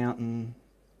of the mountain.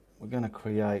 We're going to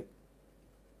create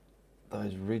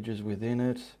those ridges within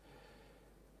it.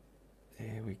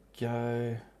 There we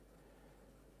go.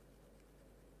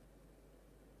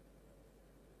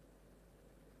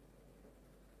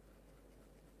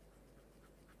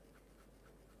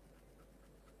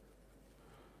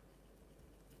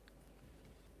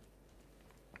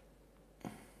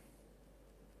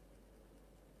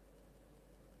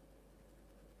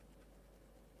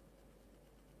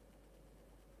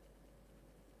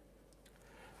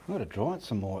 I've got to dry it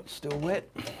some more, it's still wet.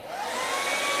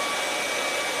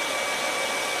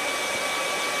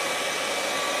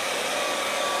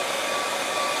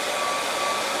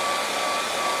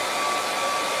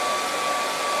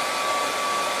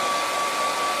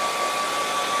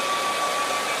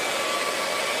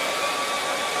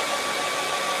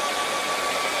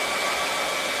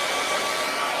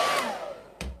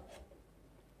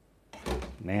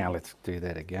 Now let's do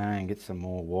that again, get some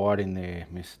more white in there,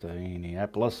 Mr.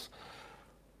 Ianapolis.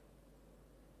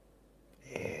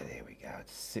 Yeah, there we go,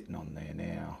 it's sitting on there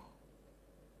now.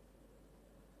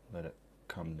 Let it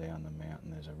come down the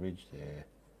mountain, there's a ridge there.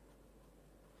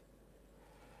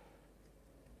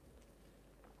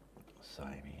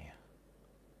 Same here.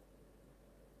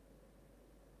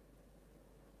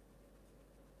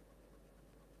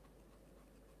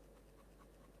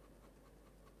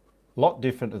 A lot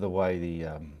different to the way the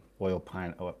oil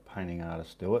painting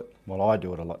artists do it. Well, I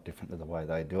do it a lot different to the way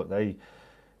they do it. They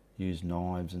use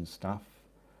knives and stuff.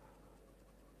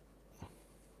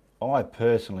 I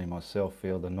personally myself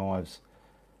feel the knives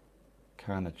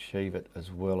can't achieve it as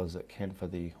well as it can for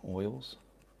the oils.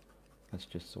 That's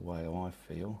just the way I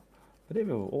feel. But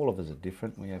all of us are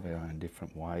different. We have our own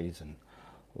different ways and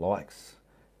likes.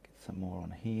 Get some more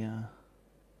on here.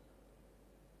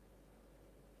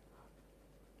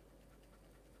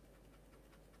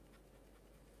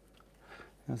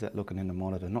 How's that looking in the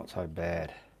monitor? Not so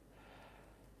bad.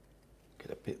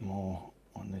 Get a bit more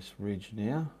on this ridge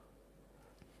now.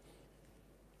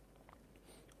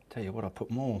 Tell you what, I put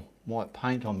more white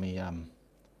paint on my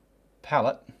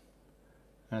palette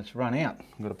and it's run out.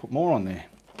 I've got to put more on there.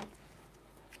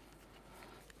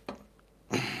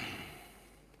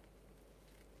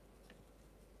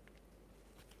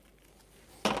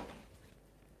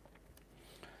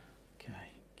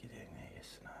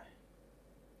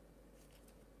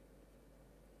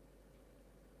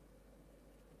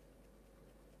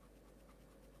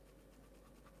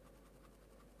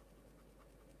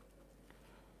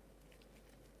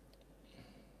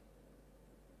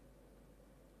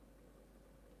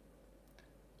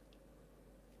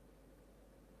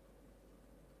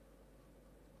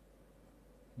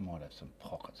 Might have some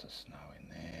pockets of snow in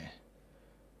there.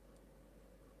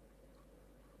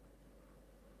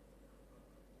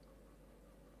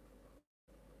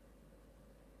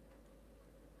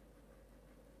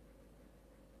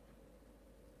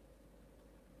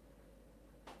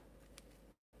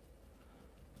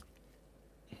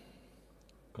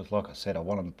 Because like I said, I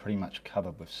want them pretty much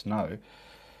covered with snow.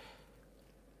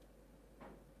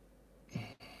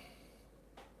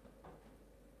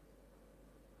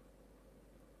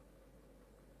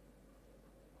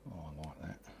 Oh, I like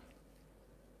that.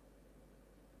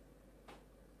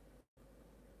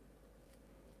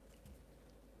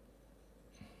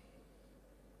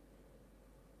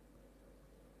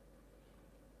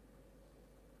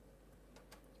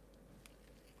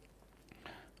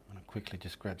 I'm going to quickly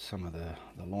just grab some of the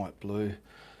light blue.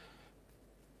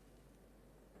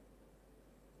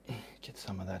 Get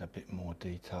some of that a bit more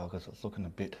detail because it's looking a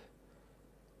bit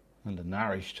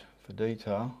undernourished for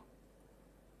detail.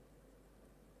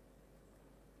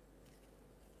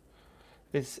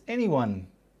 Is anyone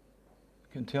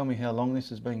can tell me how long this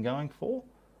has been going for?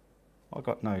 I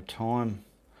got no time.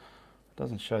 It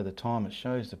doesn't show the time, it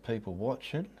shows the people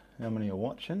watching, how many are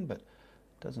watching, but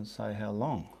it doesn't say how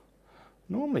long.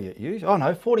 Normally it usually, oh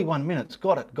no, 41 minutes,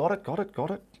 got it. All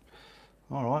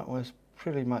right, well it's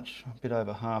pretty much a bit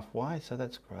over halfway, so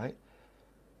that's great.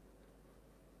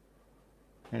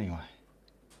 Anyway.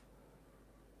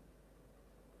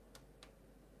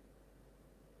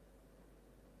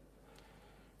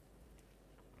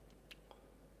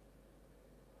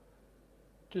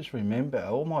 Just remember,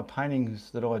 all my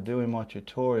paintings that I do in my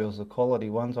tutorials, the quality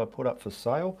ones I put up for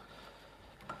sale.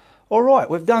 All right,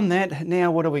 we've done that.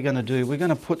 Now what are we going to do? We're going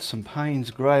to put some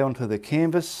Paynes grey onto the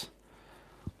canvas.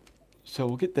 So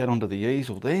we'll get that onto the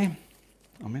easel there.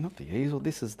 I mean, not the easel,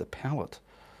 this is the palette.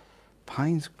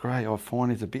 Paynes grey I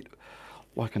find is a bit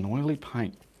like an oily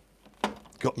paint.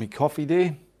 Got me coffee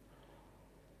there.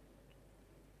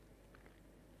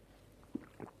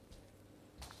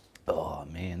 Oh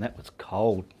man, that was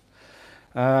cold.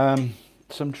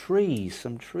 Some trees.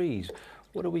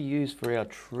 What do we use for our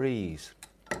trees?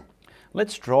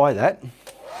 Let's dry that.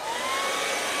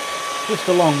 Just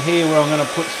along here where I'm going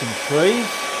to put some trees.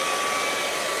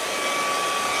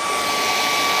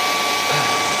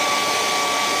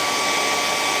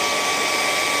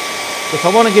 Because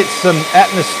I want to get some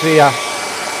atmosphere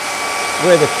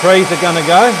where the trees are going to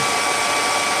go.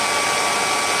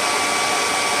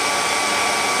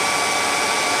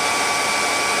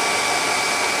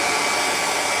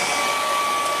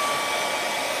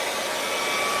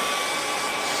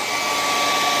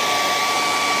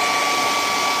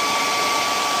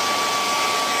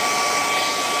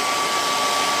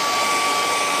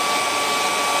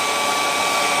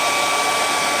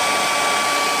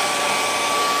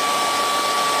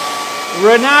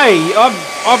 Renee,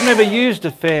 I've never used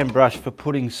a fan brush for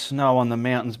putting snow on the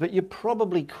mountains, but you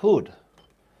probably could.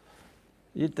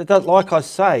 Like I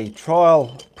say,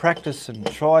 trial, practice and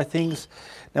try things.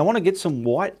 Now I want to get some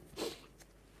white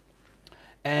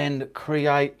and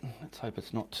create, let's hope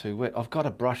it's not too wet. I've got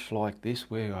a brush like this.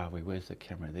 Where are we? Where's the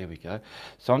camera? There we go.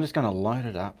 So I'm just going to load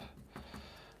it up,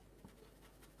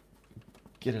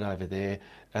 get it over there,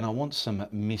 and I want some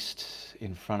mist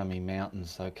in front of me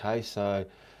mountains, okay? So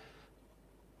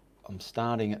I'm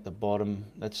starting at the bottom.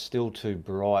 That's still too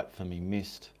bright for me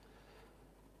mist.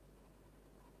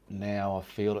 Now I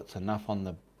feel it's enough on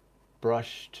the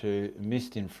brush to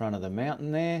mist in front of the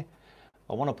mountain there.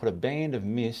 I want to put a band of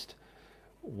mist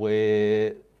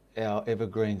where our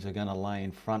evergreens are going to lay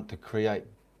in front to create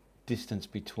distance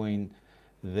between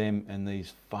them and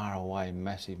these far away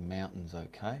massive mountains,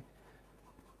 okay?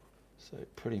 So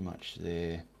pretty much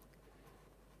there.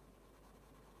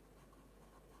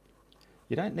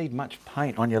 You don't need much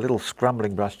paint on your little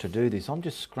scrumbling brush to do this. I'm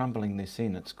just scrumbling this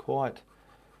in. It's quite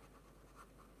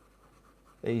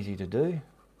easy to do.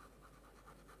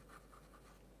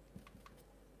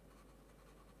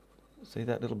 See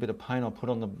that little bit of paint I put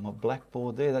on my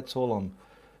blackboard there? That's all I'm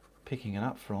picking it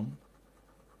up from.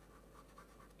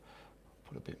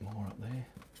 Put a bit more up there.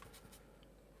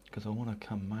 Because I want to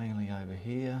come mainly over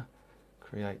here,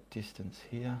 create distance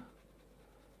here.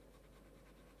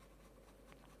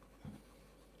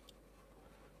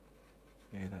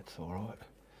 Yeah, that's all right.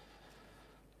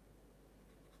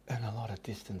 And a lot of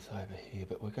distance over here,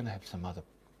 but we're going to have some other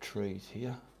trees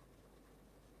here.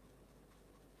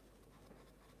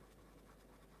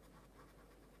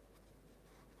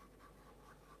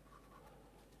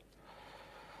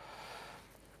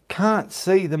 Can't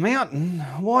see the mountain.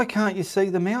 Why can't you see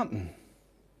the mountain?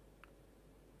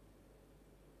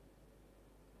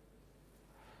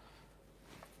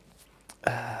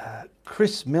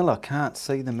 Chris Miller can't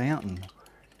see the mountain.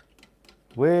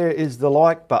 Where is the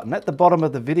like button? At the bottom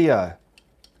of the video.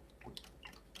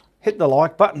 Hit the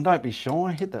like button, don't be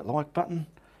shy, hit that like button.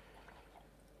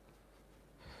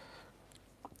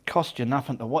 Cost you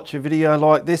nothing to watch a video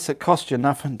like this, it costs you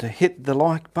nothing to hit the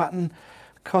like button,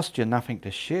 it costs you nothing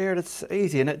to share it, it's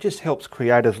easy and it just helps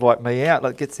creators like me out,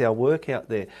 it gets our work out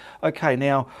there. Okay,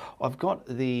 now I've got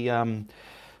the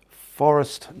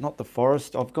forest, not the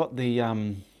forest, I've got the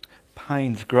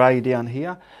Paynes grey down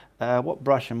here. What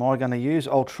brush am I going to use?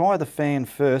 I'll try the fan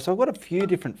first. I've got a few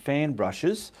different fan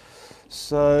brushes.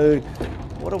 So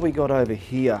what have we got over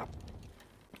here?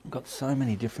 I've got so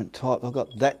many different types. I've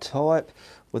got that type.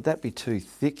 Would that be too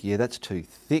thick? Yeah, that's too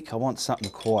thick. I want something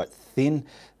quite thin.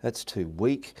 That's too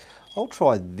weak. I'll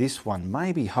try this one.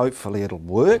 Maybe, hopefully it'll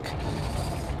work.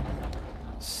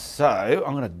 So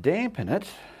I'm going to dampen it,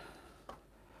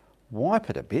 wipe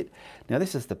it a bit. Now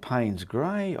this is the Paynes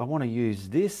grey. I want to use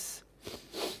this.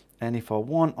 And if I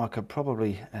want, I could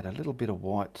probably add a little bit of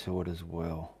white to it as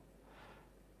well.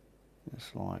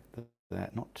 Just like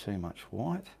that, not too much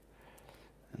white.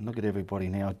 And look at everybody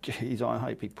now. Geez, I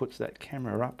hope he puts that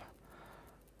camera up.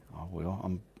 I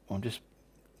will. I'm just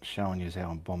showing you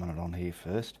how I'm bombing it on here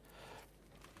first.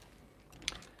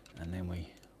 And then we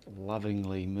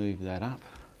lovingly move that up.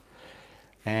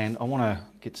 And I want to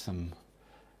get some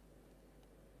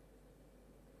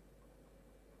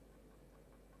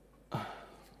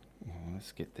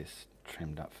let's get this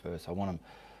trimmed up first. I want them,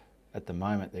 at the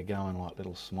moment they're going like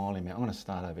little smiley mouth. I'm going to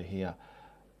start over here.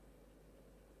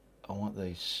 I want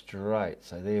these straight,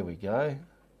 so there we go.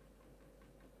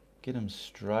 Get them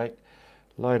straight.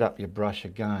 Load up your brush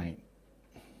again.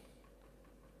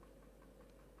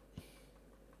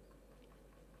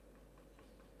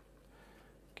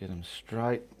 Get them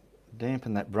straight.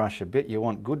 Dampen that brush a bit. You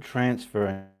want good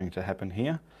transferring to happen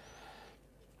here,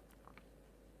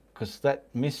 because that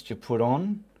mist you put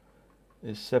on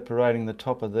is separating the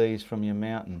top of these from your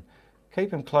mountain.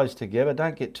 Keep them close together,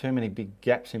 don't get too many big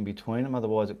gaps in between them,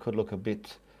 otherwise it could look a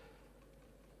bit...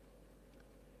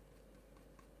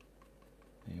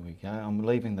 There we go, I'm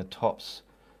leaving the tops,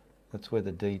 that's where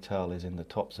the detail is, in the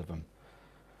tops of them.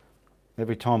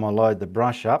 Every time I load the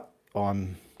brush up,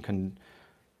 I'm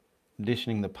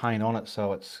conditioning the paint on it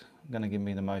so it's going to give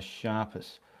me the most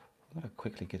sharpest. I'm going to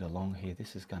quickly get along here,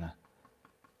 this is going to...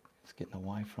 It's getting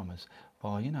away from us.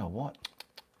 Oh, you know what?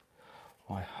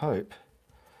 I hope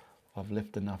I've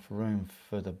left enough room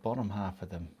for the bottom half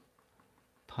of the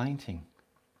painting.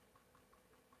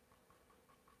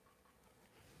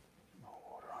 More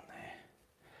water on there.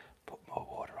 Put more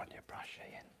water on your brush,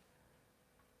 Ian.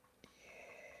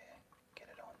 Yeah, get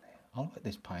it on there. I like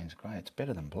this Paynes grey. It's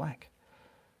better than black.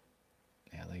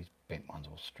 Now these bent ones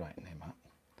will straighten them up.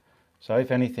 So if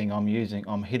anything, I'm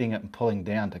hitting it and pulling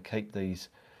down to keep these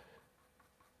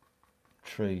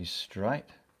trees straight,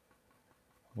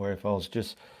 where if I was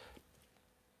just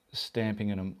stamping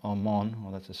them on,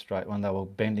 well, that's a straight one, they were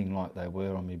bending like they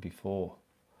were on me before.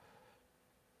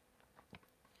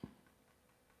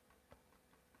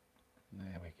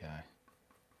 There we go.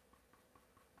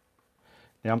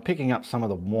 Now I'm picking up some of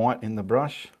the white in the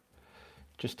brush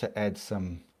just to add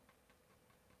some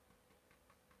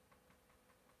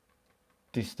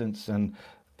distance and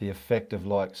the effect of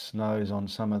like snows on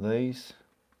some of these.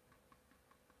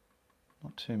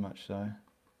 Not too much though.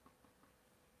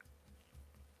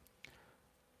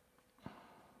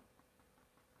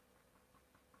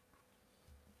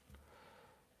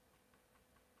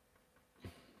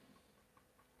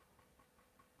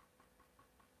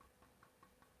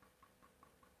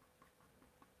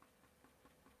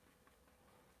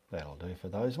 That'll do for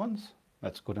those ones.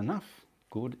 That's good enough.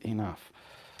 Good enough.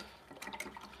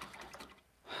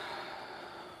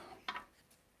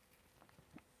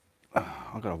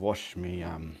 I've got to wash me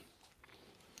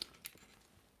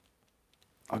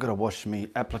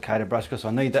applicator brush because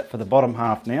I need that for the bottom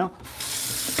half now.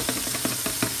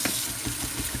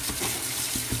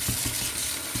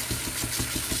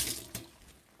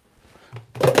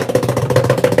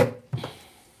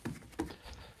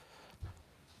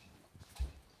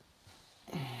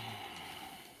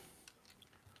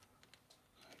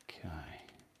 Okay,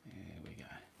 there we go.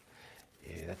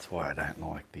 Yeah, that's why I don't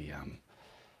like the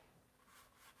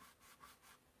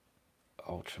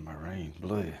ultramarine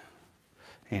blue.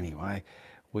 Anyway,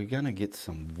 we're going to get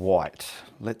some white.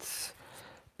 Let's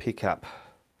pick up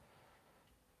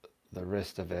the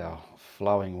rest of our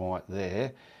flowing white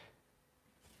there.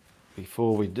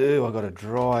 Before we do, I've got to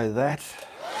dry that.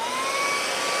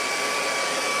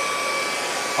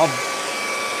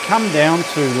 I've come down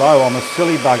too low, I'm a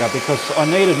silly bugger, because I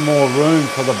needed more room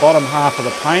for the bottom half of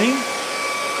the painting.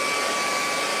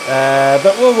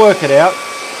 But we'll work it out.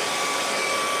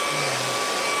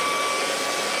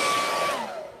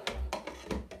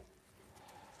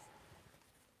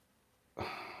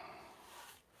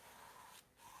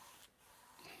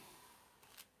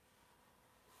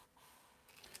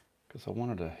 Because I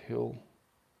wanted a hill.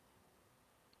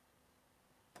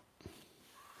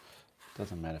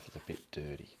 Doesn't matter if it's a bit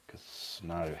dirty, because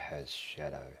snow has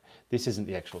shadow. This isn't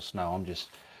the actual snow, I'm just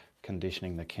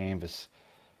conditioning the canvas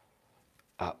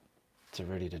up to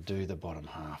ready to do the bottom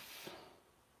half.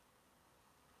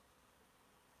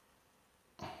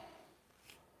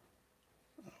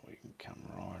 We can come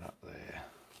right up there.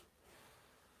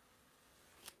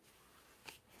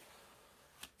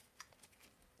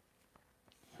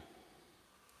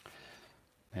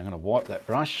 Now I'm going to wipe that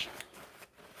brush.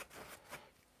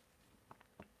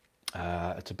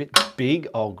 It's a bit big.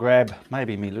 I'll grab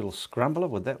maybe my little scrumbler.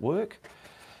 Would that work?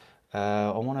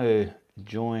 I want to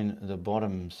join the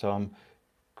bottom, so I'm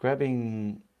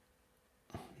grabbing.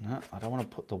 No, I don't want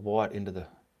to put the white into the.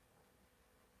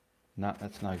 No,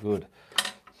 that's no good.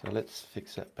 So let's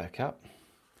fix that back up.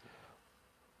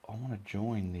 I want to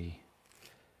join the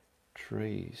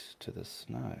trees to the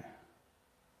snow.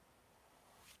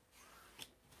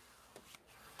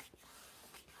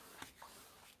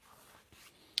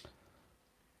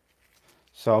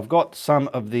 So I've got some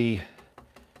of the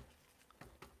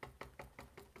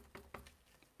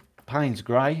Paynes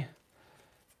grey,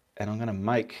 and I'm going to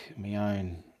make my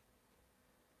own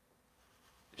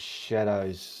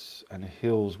shadows and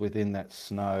hills within that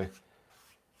snow,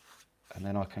 and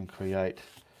then I can create,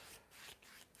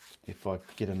 if I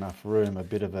get enough room, a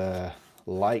bit of a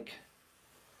lake.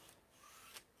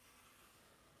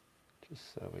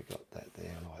 Just so we got that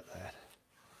there like that.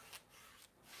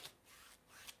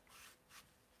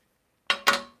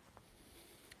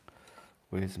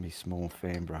 Where's my small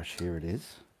fan brush? Here it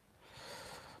is.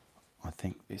 I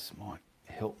think this might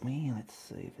help me. Let's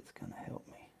see if it's going to help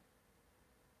me.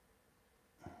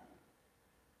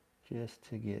 Just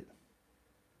to get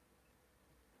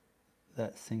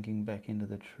that sinking back into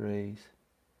the trees.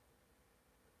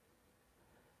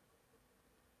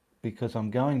 Because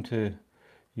I'm going to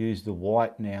use the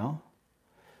white now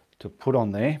to put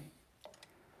on there.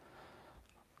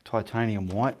 Titanium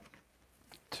white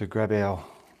to grab our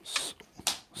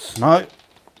snow.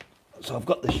 So I've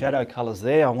got the shadow colours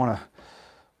there. I want a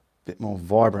bit more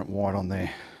vibrant white on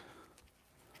there.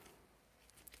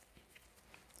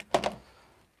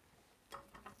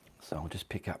 So I'll just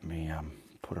pick up my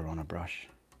putter on a brush.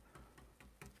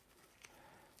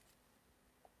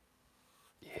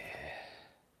 Yeah.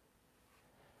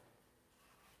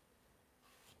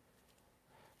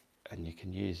 And you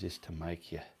can use this to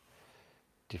make your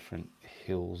different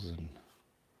hills and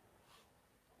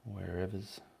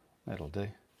wherever's. That'll do.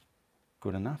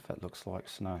 Good enough. That looks like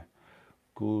snow.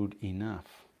 Good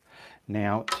enough.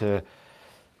 Now to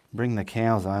bring the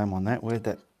cows home on that, where'd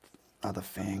that other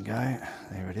fan go?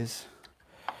 There it is.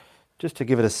 Just to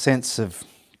give it a sense of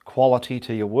quality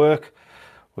to your work,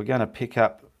 we're going to pick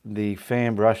up the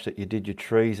fan brush that you did your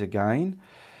trees again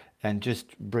and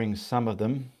just bring some of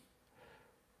them.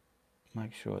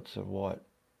 Make sure it's the right.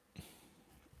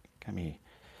 Come here.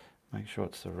 Make sure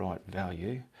it's the right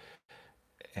value.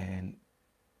 And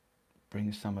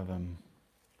bring some of them,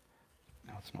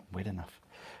 no, it's not wet enough,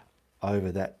 over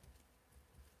that.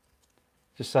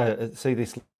 Just so, see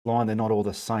this line, they're not all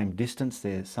the same distance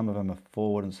there. Some of them are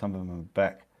forward and some of them are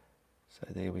back. So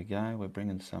there we go, we're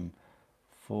bringing some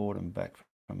forward and back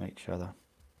from each other.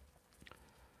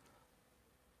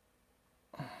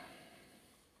 It's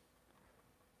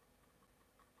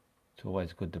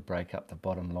always good to break up the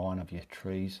bottom line of your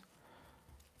trees.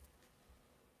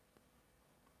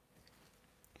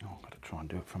 Oh, I've got to try and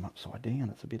do it from upside down,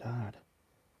 it's a bit hard.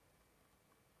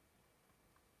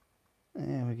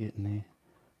 Yeah, we're getting there.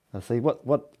 I see what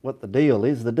the deal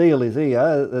is. The deal is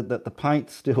here, that the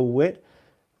paint's still wet.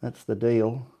 That's the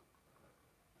deal.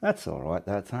 That's all right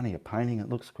though, it's only a painting, it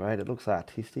looks great, it looks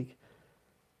artistic.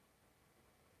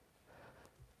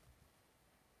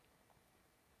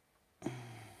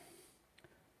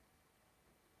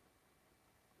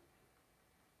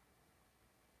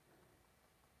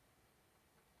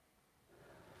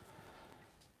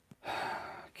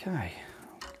 Okay.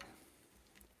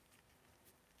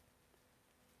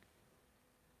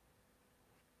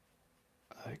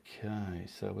 Okay,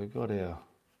 so we've got our...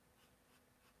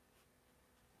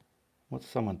 What's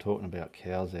someone talking about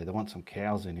cows there? They want some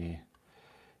cows in here.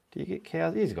 Do you get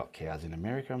cows? You've got cows in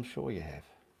America, I'm sure you have.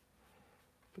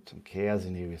 Put some cows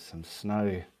in here with some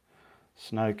snow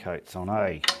coats on,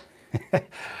 eh?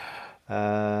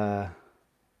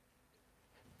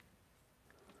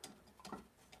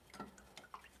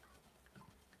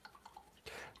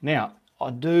 Now,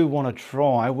 I do want to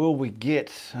try, will we get,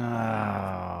 see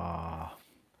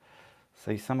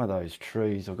some of those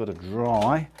trees I've got to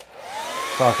dry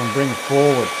so I can bring it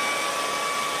forward.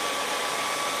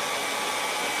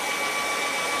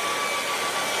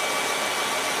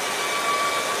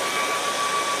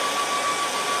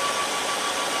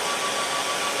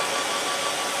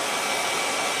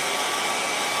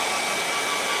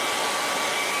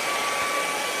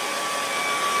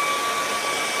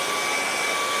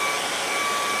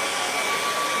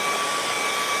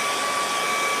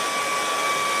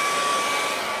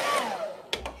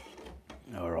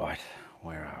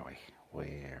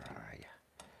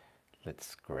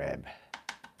 Let's grab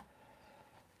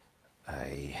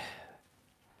a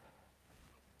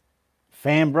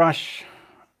fan brush.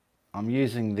 I'm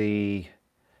using the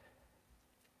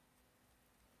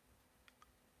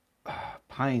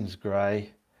Paynes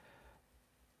grey.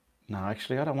 No,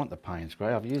 actually I don't want the Paynes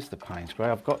grey. I've used the Paynes grey.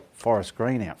 I've got forest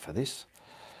green out for this.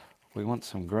 We want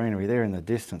some greenery there in the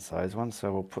distance, those ones,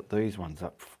 so we'll put these ones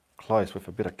up close with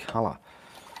a bit of colour.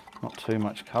 Not too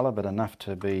much colour, but enough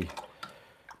to be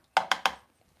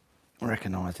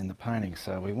recognised in the painting.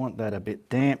 So we want that a bit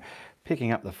damp.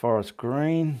 Picking up the forest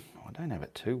green. I don't have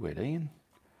it too wet, Ian.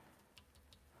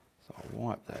 So I'll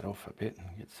wipe that off a bit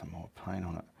and get some more paint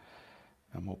on it.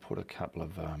 And we'll put a couple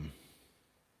of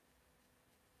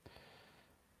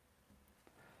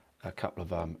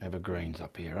evergreens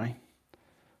up here, eh?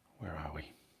 Where are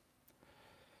we?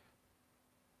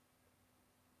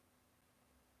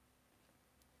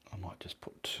 I might just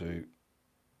put two.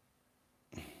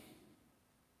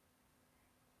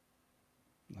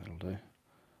 That'll do.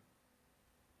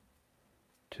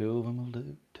 Two of them will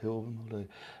do. Two of them will do.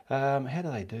 How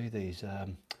do they do these?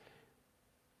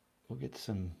 We'll get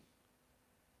some.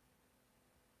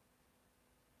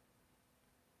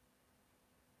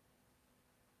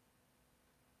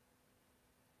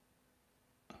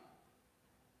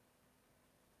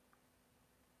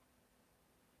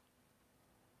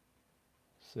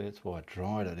 See, that's why I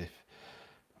dried it. If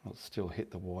it'll still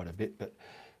hit the white a bit, but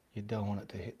you don't want it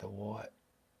to hit the white.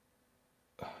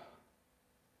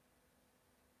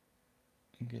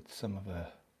 And get some of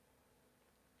a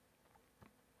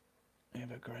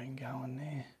evergreen going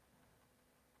there.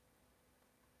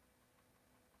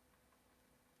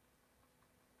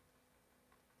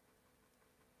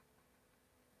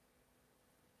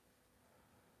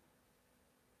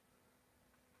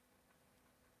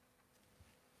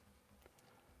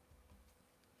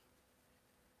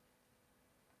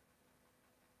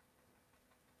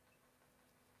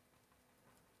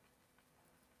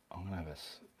 I'm going to have a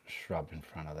shrub in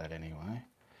front of that anyway,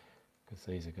 because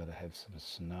these have got to have some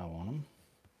snow on them.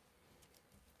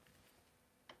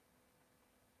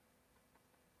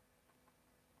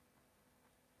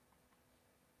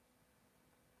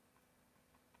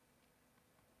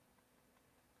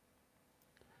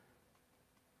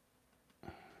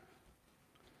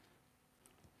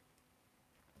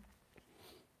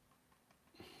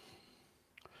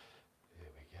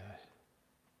 There we go.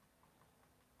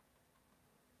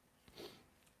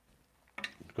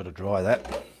 Got to dry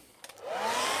that.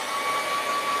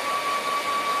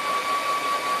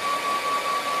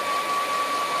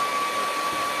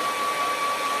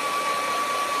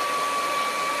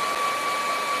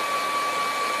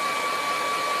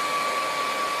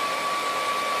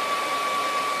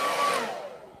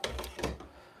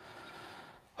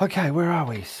 Okay, where are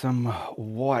we? Some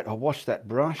white. I washed that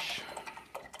brush.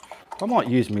 I might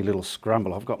use my little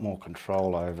scrumble. I've got more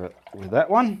control over it with that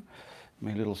one.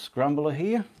 My little scrumbler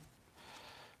here.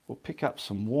 We'll pick up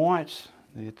some white.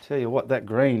 I tell you what, that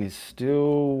green is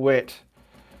still wet.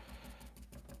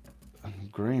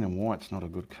 And green and white's not a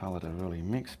good colour to really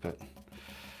mix, but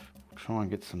we'll try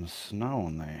and get some snow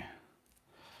on there,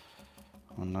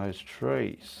 on those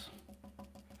trees.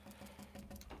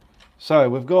 So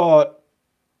we've got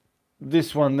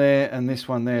this one there and this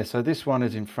one there. So this one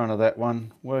is in front of that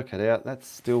one. Work it out. That's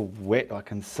still wet. I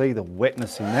can see the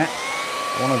wetness in that.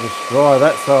 I want to just dry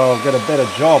that so I'll get a better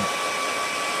job.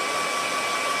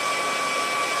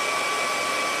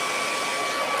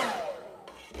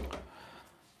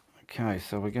 Okay,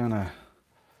 so we're going to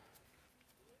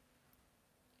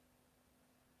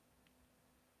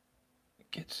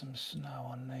get some snow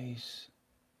on these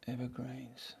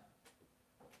evergreens.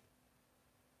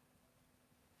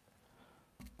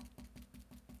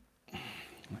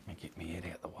 Let me get my head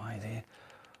out the way there.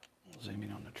 I'll zoom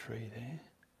in on the tree there.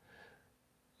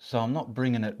 So I'm not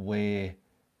bringing it where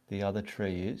the other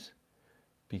tree is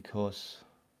because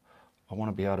I want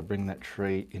to be able to bring that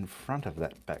tree in front of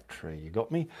that back tree. You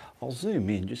got me? I'll zoom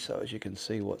in just so as you can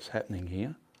see what's happening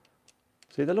here.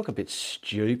 See, they look a bit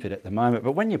stupid at the moment,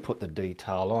 but when you put the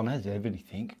detail on, as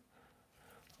everything,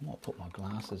 I might put my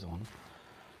glasses on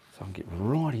so I can get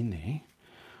right in there.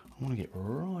 I want to get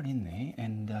right in there,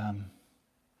 and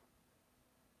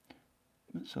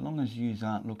so long as yous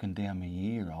aren't looking down my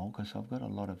ear hole, because I've got a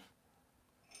lot of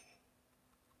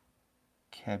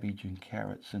cabbage and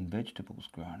carrots and vegetables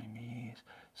growing in my ears.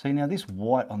 See, now this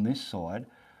white on this side,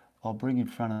 I'll bring in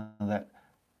front of that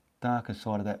darker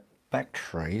side of that back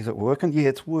tree. Is it working? Yeah,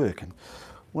 it's working.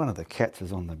 One of the cats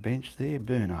is on the bench there,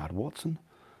 Bernard Watson.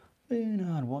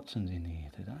 Bernard Watson's in here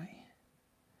today.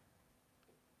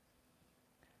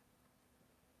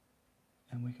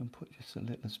 And we can put just a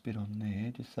little bit on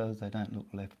there, just so they don't look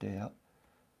left out.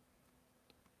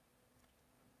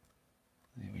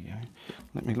 There we go.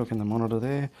 Let me look in the monitor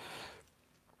there.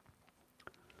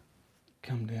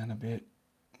 Come down a bit.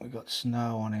 We've got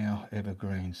snow on our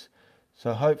evergreens.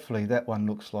 So hopefully that one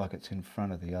looks like it's in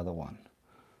front of the other one.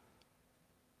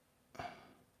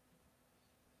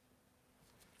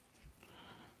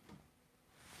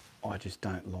 I just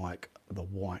don't like the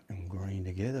white and green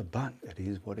together, but it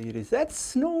is what it is.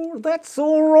 That's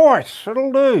all right,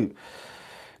 it'll do.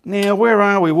 Now, where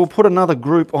are we? We'll put another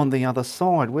group on the other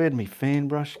side. Where'd my fan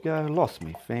brush go? Lost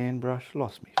my fan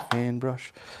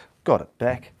brush, got it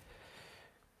back.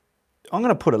 I'm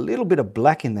going to put a little bit of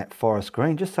black in that forest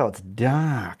green, just so it's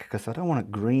dark, because I don't want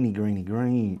it greeny, greeny,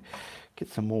 green. Get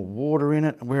some more water in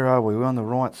it. Where are we? We're on the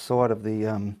right side of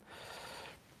the...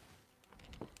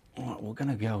 Right, we're going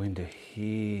to go into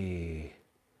here.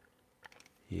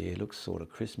 Yeah, looks sort of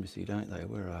Christmassy, don't they?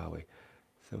 Where are we?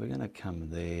 So we're going to come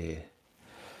there.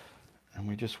 And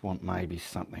we just want maybe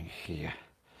something here.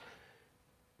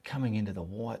 Coming into the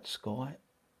white sky.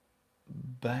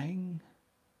 Bang.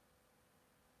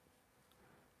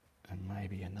 And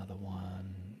maybe another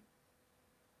one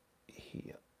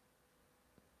here.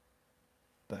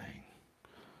 Bang.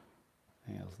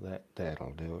 How's that?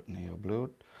 That'll do it. Now blew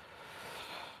it.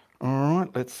 All right,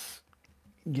 let's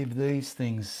give these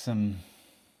things some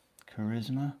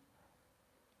charisma.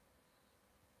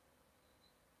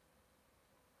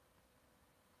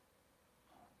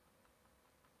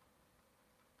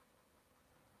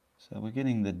 So we're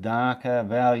getting the darker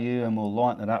value, and we'll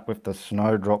lighten it up with the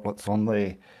snow droplets on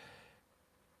there.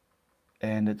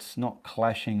 And it's not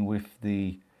clashing with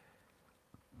the,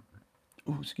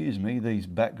 oh, excuse me, these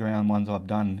background ones I've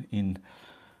done in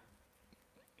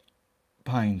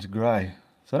Paynes grey.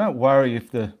 So don't worry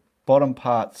if the bottom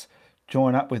parts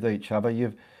join up with each other.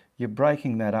 You're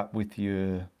breaking that up with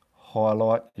your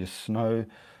highlight, your snow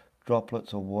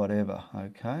droplets or whatever.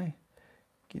 Okay,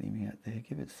 get him out there,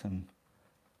 give it some.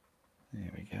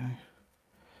 There we go.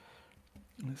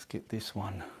 Let's get this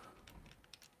one.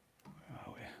 Where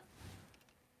are we?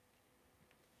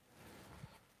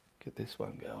 Get this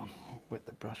one going. Wet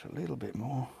the brush a little bit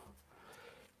more.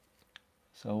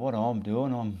 So what I'm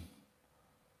doing,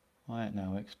 I ain't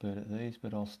no expert at these,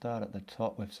 but I'll start at the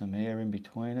top with some air in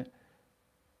between it.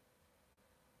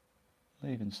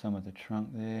 Leaving some of the trunk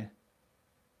there.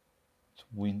 It's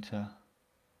winter.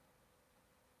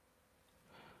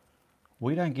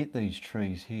 We don't get these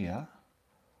trees here.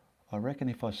 I reckon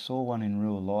if I saw one in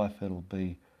real life, it'll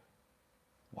be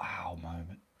wow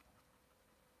moment.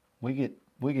 We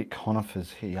get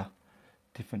conifers here,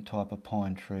 different type of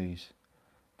pine trees.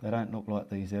 They don't look like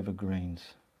these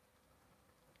evergreens.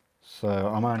 So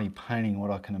I'm only painting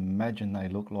what I can imagine they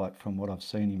look like from what I've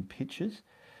seen in pictures.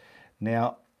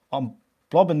 Now I'm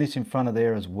blobbing this in front of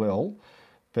there as well,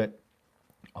 but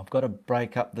I've got to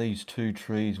break up these two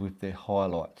trees with their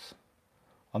highlights.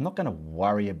 I'm not going to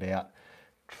worry about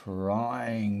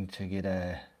trying to get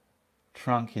a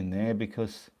trunk in there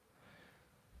because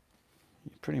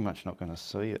you're pretty much not going to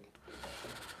see it.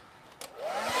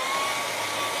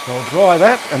 So I'll dry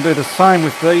that and do the same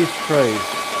with these trees.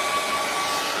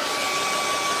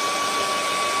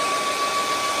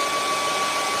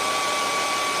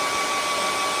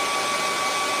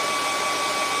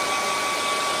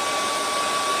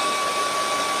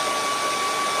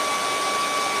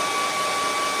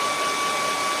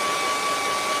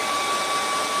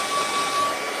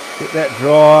 Get that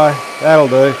dry, that'll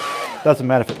do. Doesn't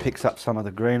matter if it picks up some of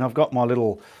the green. I've got my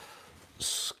little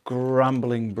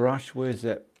scrumbling brush. Where's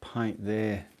that paint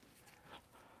there?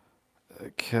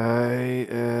 Okay,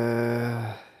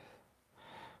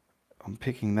 I'm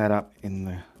picking that up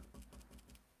in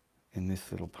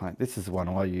this little paint. This is the one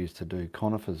I use to do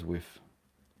conifers with.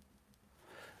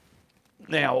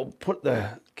 Now I'll put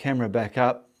the camera back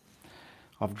up.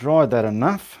 I've dried that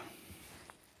enough.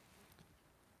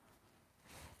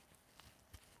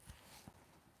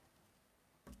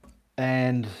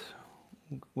 And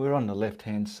we're on the left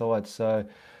hand side, so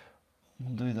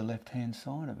we'll do the left hand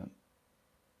side of them.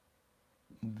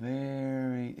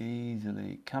 Very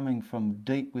easily, coming from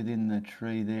deep within the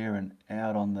tree there and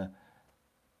out on the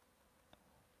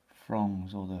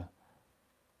fronds or the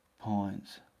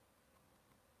pines.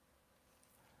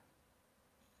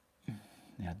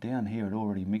 Now down here it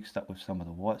already mixed up with some of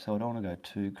the white, so I don't want to go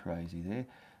too crazy there.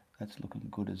 That's looking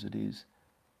good as it is.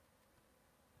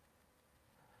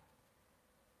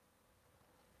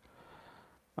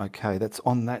 Okay, that's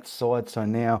on that side, so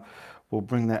now we'll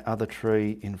bring that other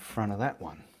tree in front of that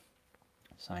one.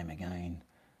 Same again,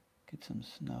 get some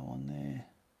snow on there.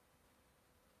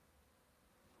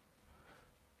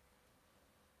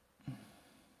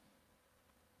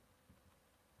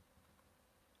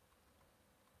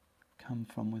 Come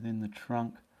from within the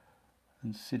trunk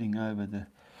and sitting over the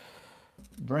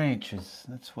branches.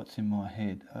 That's what's in my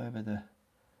head, over the...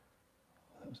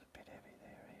 Oh, that was a bit heavy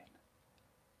there, Ian.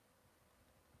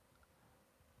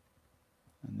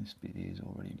 And this bit here is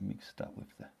already mixed up with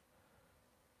the...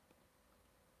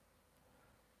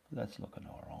 That's looking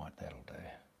all right, that'll do.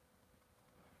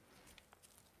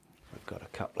 We've got a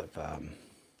couple of...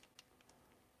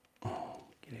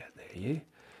 get out there, you.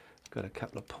 Got a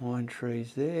couple of pine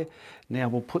trees there. Now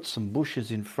we'll put some bushes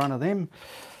in front of them.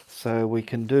 So we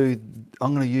can do,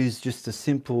 I'm going to use just a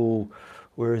simple,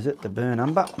 where is it, the burn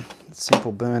umber,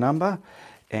 simple burn umber,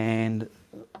 and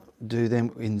do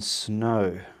them in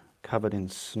snow, covered in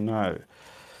snow.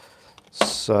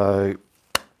 So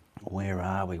where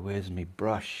are we? Where's my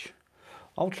brush?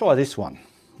 I'll try this one.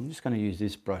 I'm just going to use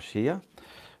this brush here.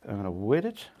 I'm going to wet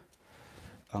it.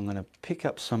 I'm going to pick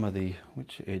up some of the,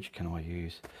 which edge can I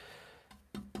use?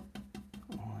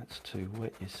 Oh, that's too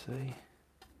wet, you see.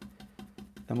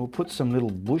 And we'll put some little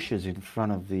bushes in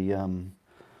front of the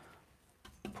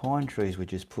pine trees we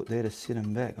just put there to sit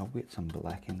them back. I'll get some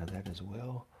black into that as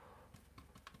well.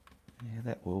 Yeah,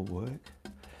 that will work.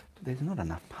 But there's not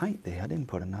enough paint there. I didn't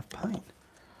put enough paint.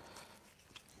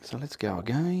 So let's go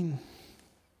again.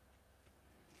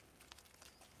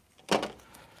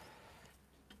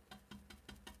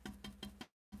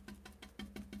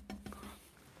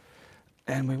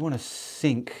 And we want to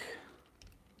sink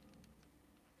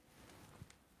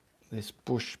this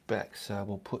bush back, so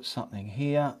we'll put something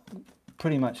here,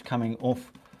 pretty much coming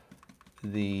off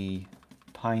the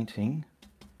painting,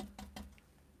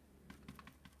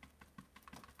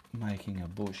 making a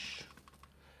bush.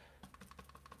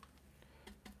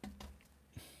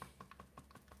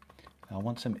 I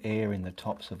want some air in the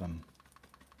tops of them,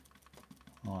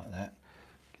 like that.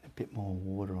 Get a bit more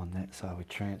water on that so we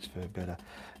transfer better.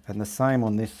 And the same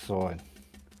on this side.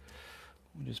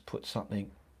 We'll just put something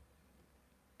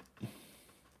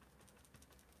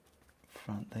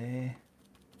front there.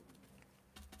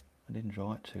 I didn't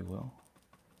dry it too well.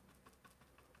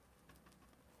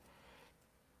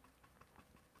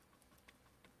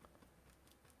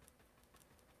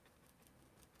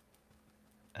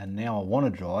 And now I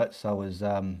want to dry it so as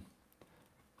the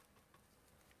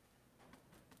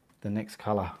next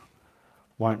colour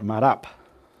won't mud up.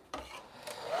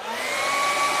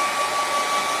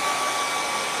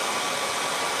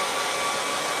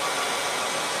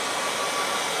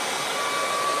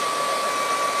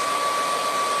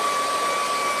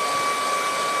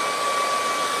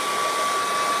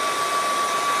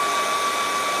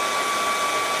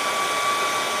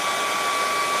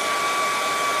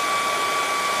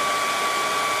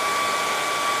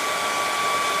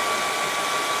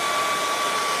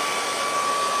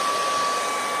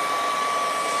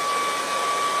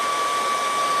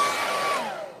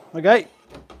 Okay,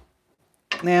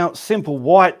 now simple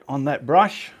white on that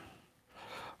brush.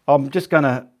 I'm just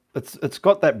gonna, it's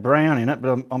got that brown in it,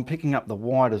 but I'm picking up the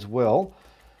white as well.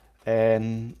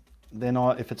 And then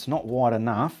if it's not white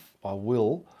enough, I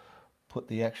will put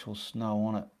the actual snow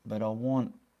on it. But I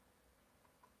want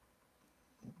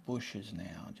bushes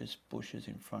now, just bushes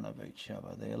in front of each other.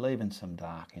 They're leaving some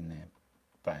dark in there.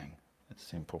 Bang, it's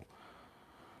simple.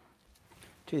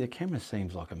 Gee, the camera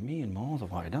seems like a million miles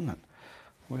away, doesn't it?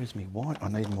 Where's my white? I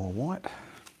need more white.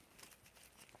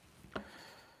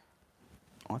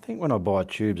 I think when I buy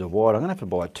tubes of white, I'm going to have to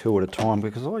buy 2 at a time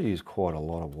because I use quite a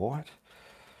lot of white.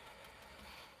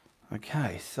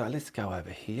 Okay, so let's go over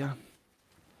here.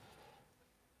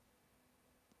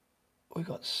 We've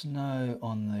got snow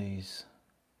on these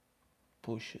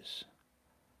bushes.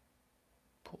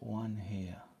 Put one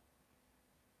here.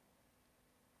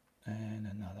 And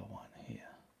another one here.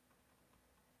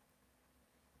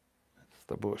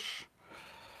 The bush.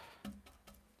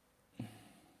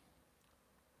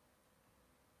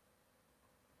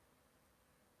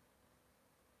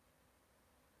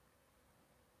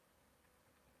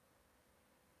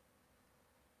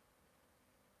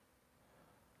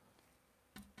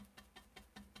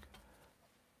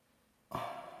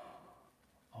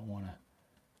 I want to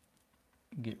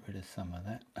get rid of some of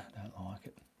that. I don't like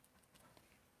it.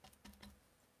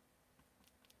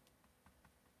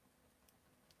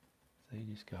 So you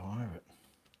just go over it.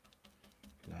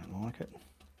 If you don't like it.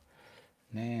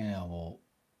 Now we'll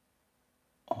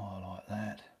highlight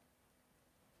that.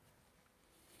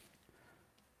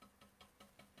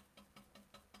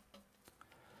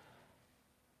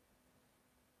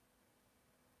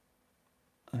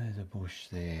 There's a bush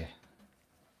there.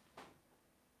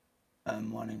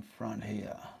 And one in front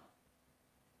here.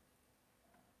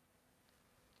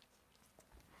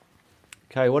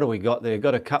 Okay, what do we got there?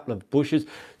 Got a couple of bushes.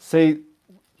 See,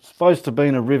 supposed to be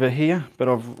in a river here, but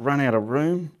I've run out of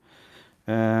room.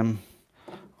 I'm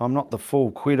not the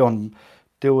full quid on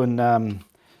doing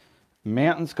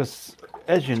mountains, because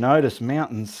as you notice,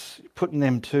 mountains, putting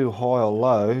them too high or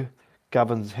low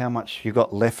governs how much you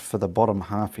got left for the bottom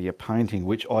half of your painting,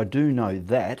 which I do know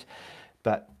that,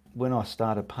 but when I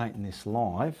started painting this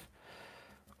live,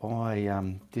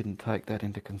 I didn't take that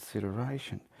into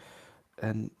consideration.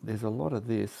 And there's a lot of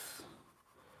this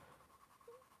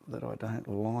that I don't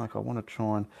like. I want to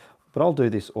try and, but I'll do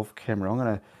this off camera. I'm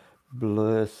going to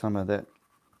blur some of that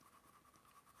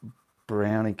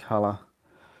browny colour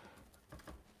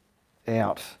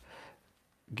out,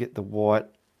 get the white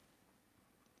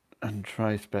and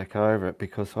trace back over it,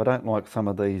 because I don't like some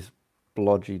of these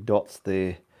blodgy dots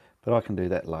there, but I can do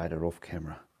that later off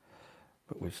camera.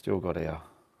 But we've still got our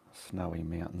snowy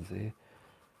mountains there.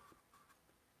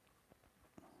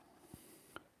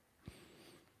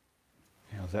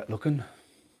 How's that looking?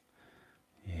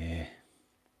 Yeah.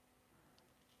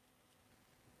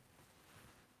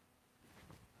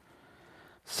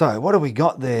 So what do we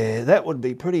got there? That would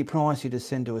be pretty pricey to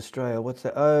send to Australia. What's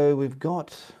that? Oh, we've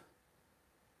got...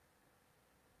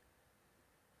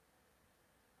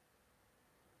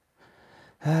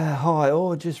 hi,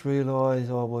 oh, I just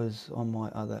realised I was on my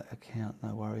other account.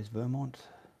 No worries, Vermont.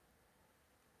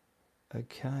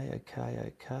 Okay.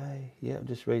 Yeah, I'm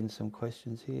just reading some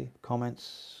questions here.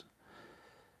 Comments.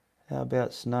 How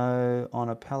about snow on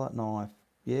a palette knife?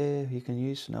 Yeah, you can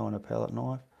use snow on a palette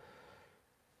knife.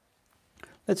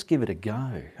 Let's give it a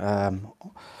go.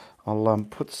 I'll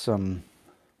put some...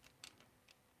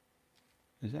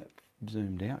 Is that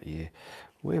zoomed out? Yeah.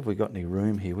 Where have we got any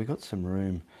room here? We've got some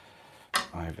room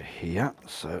over here.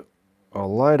 So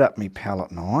I'll load up my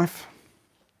palette knife.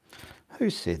 Who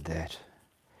said that?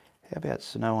 How about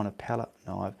snow on a palette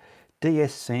knife?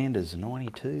 DS Sanders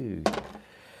 92.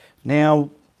 Now,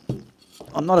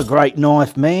 I'm not a great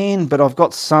knife man, but I've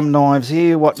got some knives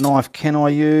here. What knife can I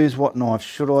use? What knife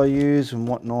should I use? And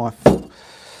what knife?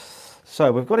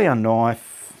 So we've got our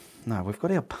knife. No, we've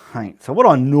got our paint. So what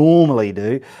I normally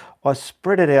do, I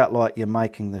spread it out like you're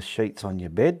making the sheets on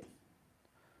your bed.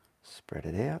 Spread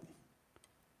it out.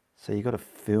 So you've got a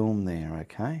film there,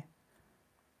 okay?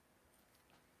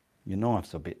 Your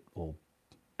knife's a bit all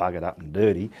buggered up and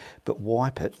dirty, but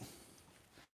wipe it.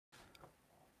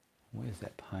 Where's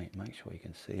that paint? Make sure you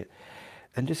can see it.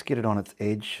 And just get it on its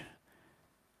edge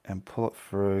and pull it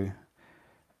through.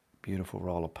 Beautiful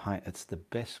roll of paint. It's the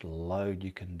best load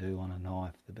you can do on a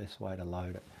knife, the best way to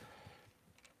load it.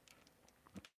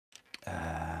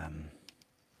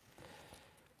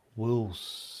 We'll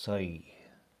see.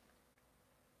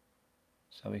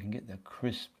 So we can get the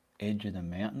crisp edge of the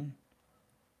mountain.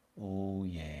 Oh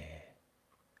yeah.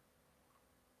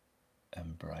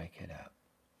 And break it up.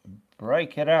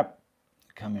 Break it up.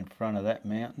 Come in front of that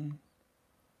mountain.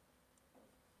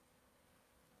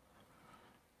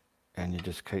 And you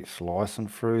just keep slicing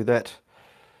through that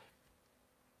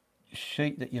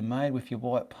sheet that you made with your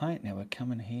white paint. Now we're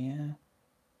coming here.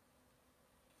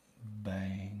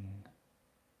 Bang.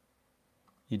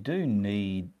 You do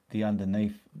need the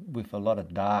underneath with a lot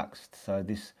of darks, so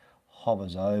this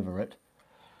hovers over it.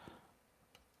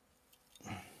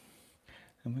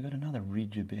 And we've got another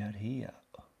ridge about here.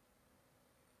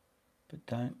 But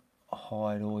don't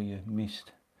hide all your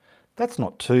mist. That's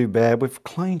not too bad. We've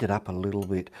cleaned it up a little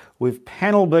bit. We've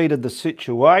panel beaded the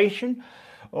situation.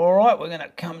 All right, we're going to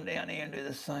come down here and do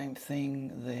the same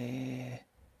thing there.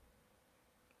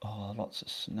 Oh, lots of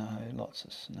snow, lots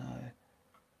of snow.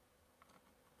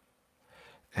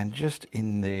 And just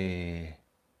in there,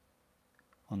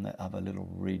 on that other little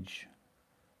ridge,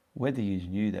 whether you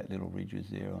knew that little ridge was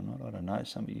there or not, I don't know,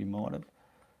 some of you might have.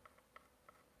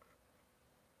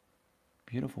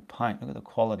 Beautiful paint, look at the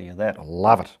quality of that, I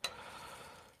love it.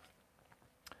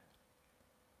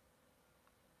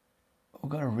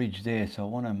 We've got a ridge there, so I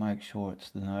want to make sure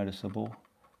it's noticeable.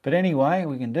 But anyway,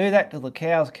 we can do that till the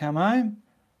cows come home.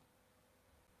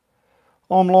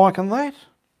 I'm liking that.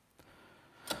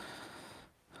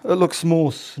 It looks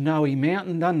more snowy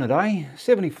mountain, doesn't it, eh?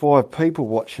 75 people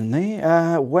watching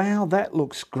there. Wow, that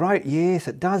looks great. Yes,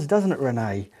 it does, doesn't it,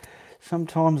 Renee?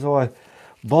 Sometimes I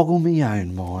boggle my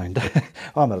own mind.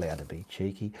 I'm allowed to be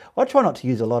cheeky. I try not to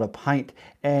use a lot of paint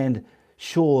and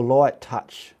Sure Light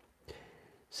Touch,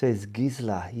 says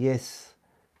Gizla. Yes,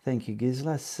 thank you,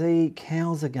 Gizla. See,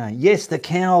 cows again. Yes, the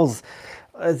cows.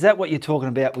 Is that what you're talking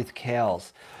about with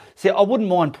cows? See, I wouldn't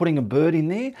mind putting a bird in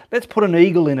there. Let's put an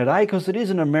eagle in it, eh? Because it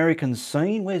is an American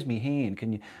scene. Where's my hand?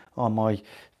 Can you... Oh, my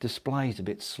display's a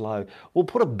bit slow. We'll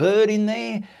put a bird in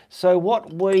there. So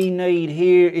what we need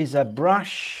here is a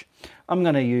brush. I'm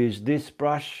going to use this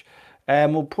brush.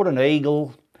 And we'll put an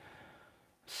eagle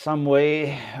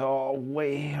somewhere. Oh,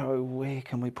 where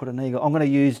can we put an eagle? I'm going to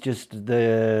use just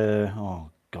the...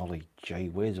 Oh, golly gee,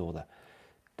 where's all the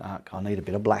dark? I need a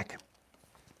bit of black.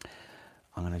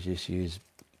 I'm going to just use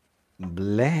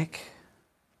black.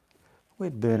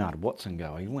 Where'd Bernard Watson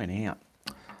go? He went out.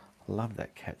 I love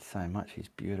that cat so much. He's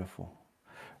beautiful.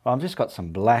 Well, I've just got some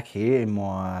black here in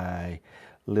my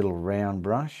little round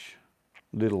brush,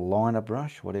 little liner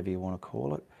brush, whatever you want to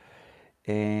call it.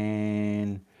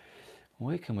 And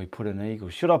where can we put an eagle?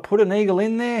 Should I put an eagle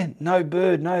in there? No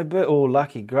bird, no bird. Oh,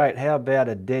 lucky, great. How about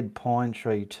a dead pine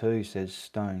tree too, says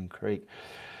Stone Creek.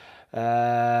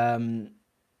 Yeah,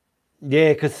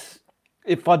 because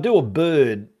if I do a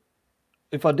bird,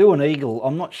 if I do an eagle,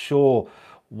 I'm not sure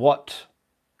what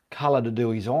colour to do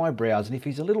his eyebrows. And if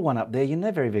he's a little one up there, you're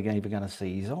never even going to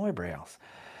see his eyebrows.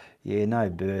 Yeah,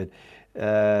 no bird.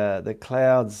 The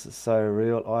clouds are so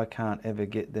real, I can't ever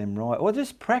get them right. Well,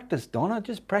 just practice, Donna.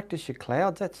 Just practice your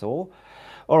clouds, that's all.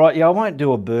 All right, yeah, I won't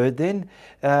do a bird then.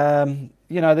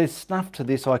 You know, there's stuff to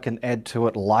this I can add to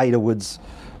it laterwards.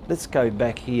 Let's go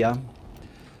back here.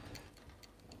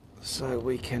 So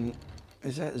we can,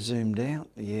 is that zoomed out?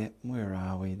 Yeah, where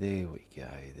are we? There we go,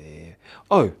 there.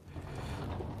 Oh,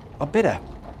 I better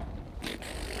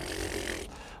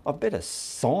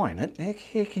sign it.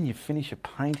 How can you finish a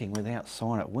painting without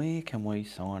sign it? Where can we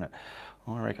sign it?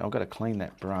 I reckon I've got to clean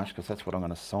that brush because that's what I'm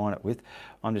going to sign it with.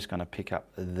 I'm just going to pick up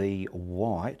the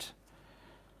white.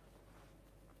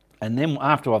 And then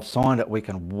after I've signed it, we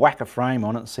can whack a frame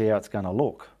on it and see how it's going to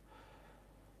look.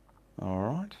 All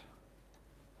right.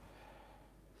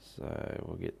 So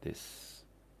we'll get this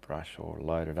brush all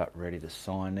loaded up, ready to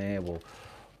sign there. We'll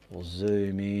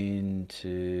zoom in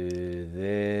to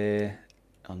there,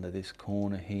 under this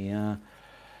corner here.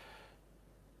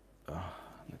 Oh,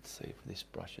 let's see if this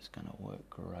brush is going to work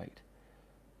great.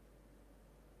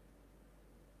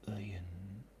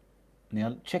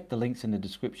 Now check the links in the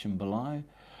description below.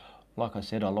 Like I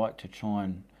said, I like to try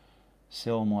and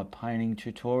sell my painting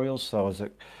tutorials so as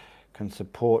it can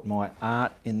support my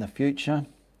art in the future.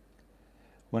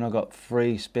 When I've got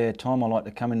free spare time, I like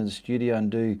to come into the studio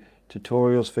and do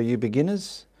tutorials for you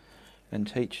beginners and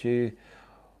teach you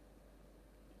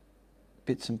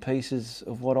bits and pieces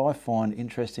of what I find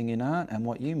interesting in art and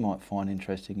what you might find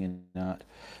interesting in art.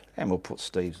 And we'll put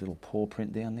Steve's little paw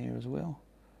print down there as well.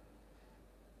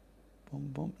 Boom,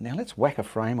 boom. Now let's whack a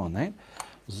frame on that.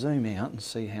 Zoom out and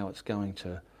see how it's going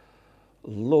to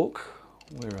look.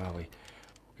 Where are we?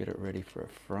 We'll get it ready for a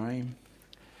frame.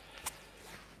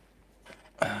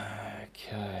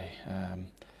 Okay,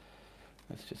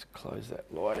 let's just close that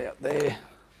light out there.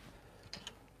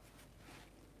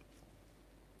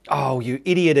 Oh, you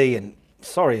idiot, Ian.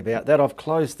 Sorry about that. I've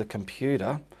closed the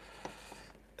computer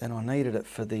and I needed it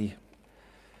for the...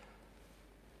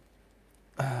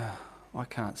 I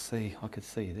can't see. I could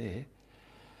see there.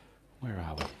 Where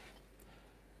are we?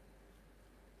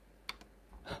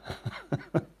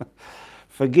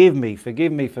 Forgive me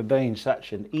for being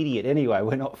such an idiot. Anyway,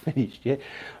 we're not finished yet.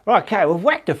 Right, okay, we've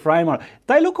whacked a frame on it.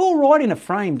 They look all right in a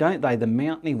frame, don't they? The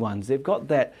mountainy ones. They've got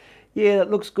that, yeah,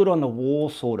 it looks good on the wall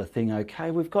sort of thing,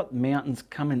 okay? We've got mountains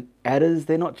coming at us.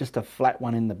 They're not just a flat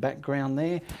one in the background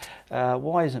there.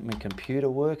 Why isn't my computer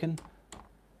working?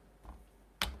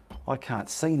 I can't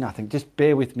see nothing. Just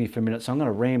bear with me for a minute. So I'm going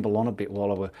to ramble on a bit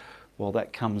while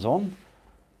that comes on.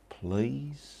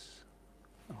 Please.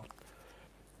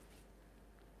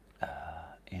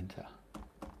 Enter.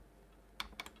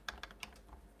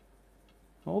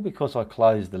 All because I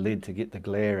closed the lid to get the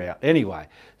glare out. Anyway,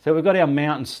 so we've got our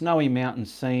mountain, snowy mountain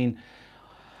scene.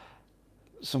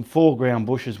 Some foreground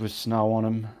bushes with snow on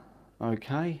them.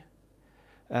 Okay.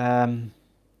 Oh,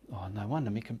 no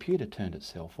wonder my computer turned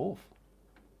itself off.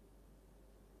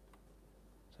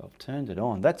 So I've turned it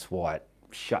on. That's why it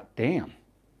shut down.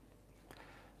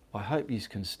 I hope you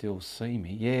can still see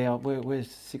me. Yeah, we're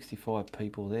 65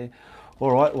 people there.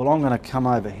 All right, well, I'm going to come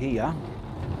over here.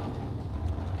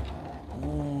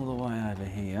 All the way over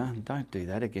here. Don't do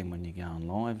that again when you're going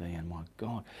live, Ian. My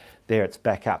God. There, it's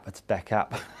back up. It's back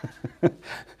up.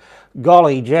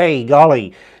 Golly gee,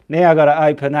 golly. Now I've got to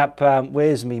open up,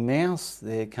 where's me mouse?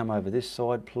 There, come over this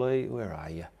side, please. Where are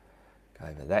you? Go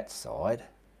over that side.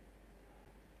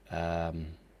 Where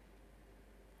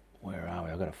are we?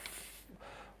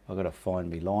 I've got to find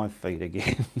me live feed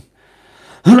again.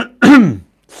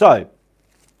 So,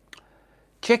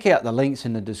 check out the links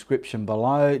in the description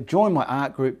below. Join my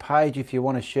art group page if you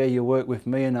want to share your work with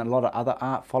me and a lot of other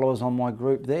art followers on my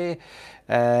group there.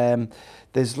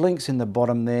 There's links in the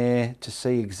bottom there to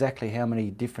see exactly how many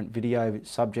different video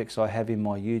subjects I have in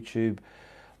my YouTube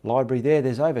library there.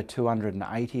 There's over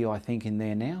 280, I think, in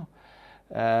there now.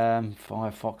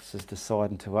 Firefox is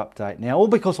deciding to update now, all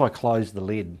because I closed the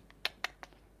lid.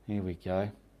 Here we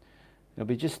go. It'll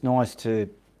be just nice to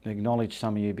acknowledge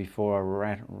some of you before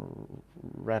I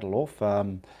rattle off.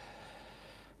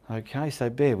 Okay, so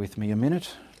bear with me a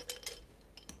minute.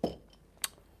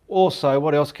 Also,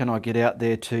 what else can I get out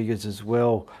there to you as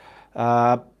well?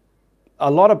 A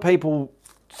lot of people,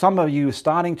 some of you are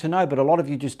starting to know, but a lot of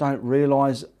you just don't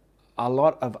realise a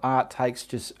lot of art takes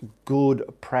just good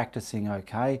practicing,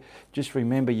 okay? Just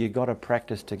remember, you've got to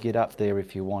practice to get up there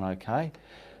if you want, okay?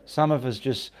 Some of us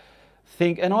just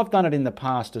think, and I've done it in the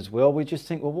past as well, we just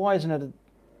think, well, why isn't it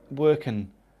working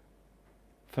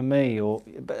for me?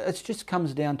 But it just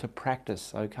comes down to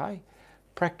practice, okay?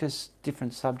 Practice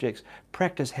different subjects.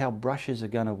 Practice how brushes are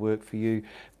going to work for you.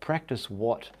 Practice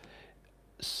what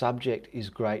subject is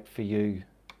great for you.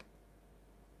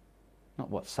 Not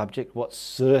what subject, what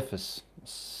surface.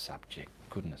 Subject,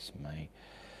 goodness me.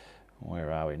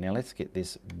 Where are we? Now let's get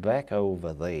this back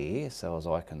over there so as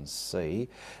I can see.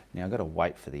 Now I've got to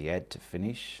wait for the ad to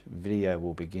finish. Video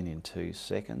will begin in 2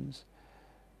 seconds.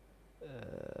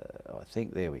 I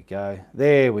think, there we go.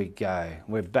 There we go.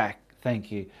 We're back.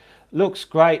 Thank you. Looks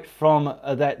great from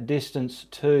that distance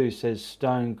too, says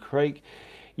Stone Creek.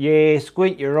 Yeah,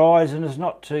 squint your eyes and it's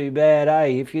not too bad,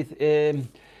 eh? If you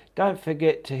don't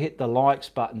forget to hit the likes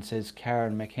button, says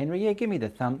Karen McHenry. Yeah, give me the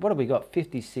thumb. What have we got?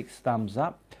 56 thumbs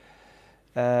up.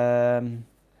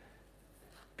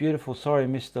 Beautiful. Sorry I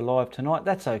missed the live tonight.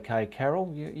 That's okay,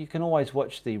 Carol. You can always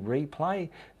watch the replay.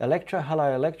 Electra,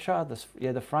 hello Electra.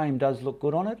 Yeah, the frame does look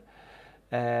good on it.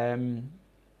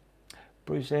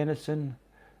 Bruce Anderson,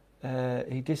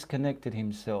 he disconnected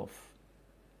himself.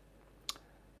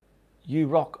 You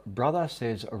rock, brother,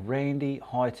 says Randy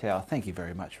Hightower. Thank you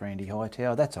very much, Randy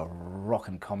Hightower. That's a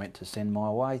rocking comment to send my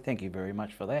way. Thank you very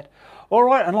much for that. All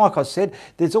right, and like I said,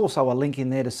 there's also a link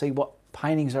in there to see what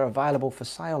paintings are available for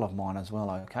sale of mine as well,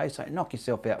 okay? So knock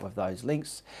yourself out with those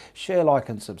links. Share, like,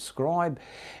 and subscribe.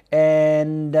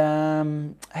 And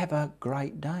have a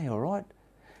great day, all right?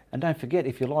 And don't forget,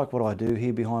 if you like what I do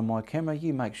here behind my camera,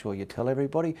 you make sure you tell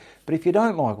everybody. But if you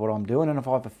don't like what I'm doing, and if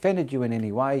I've offended you in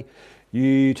any way,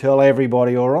 you tell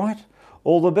everybody, all right?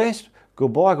 All the best,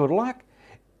 goodbye, good luck,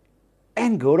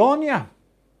 and good on ya.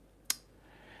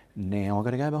 Now I've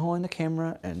got to go behind the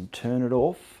camera and turn it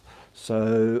off.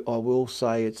 So I will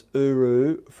say it's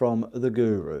Uru from the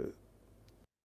Guru.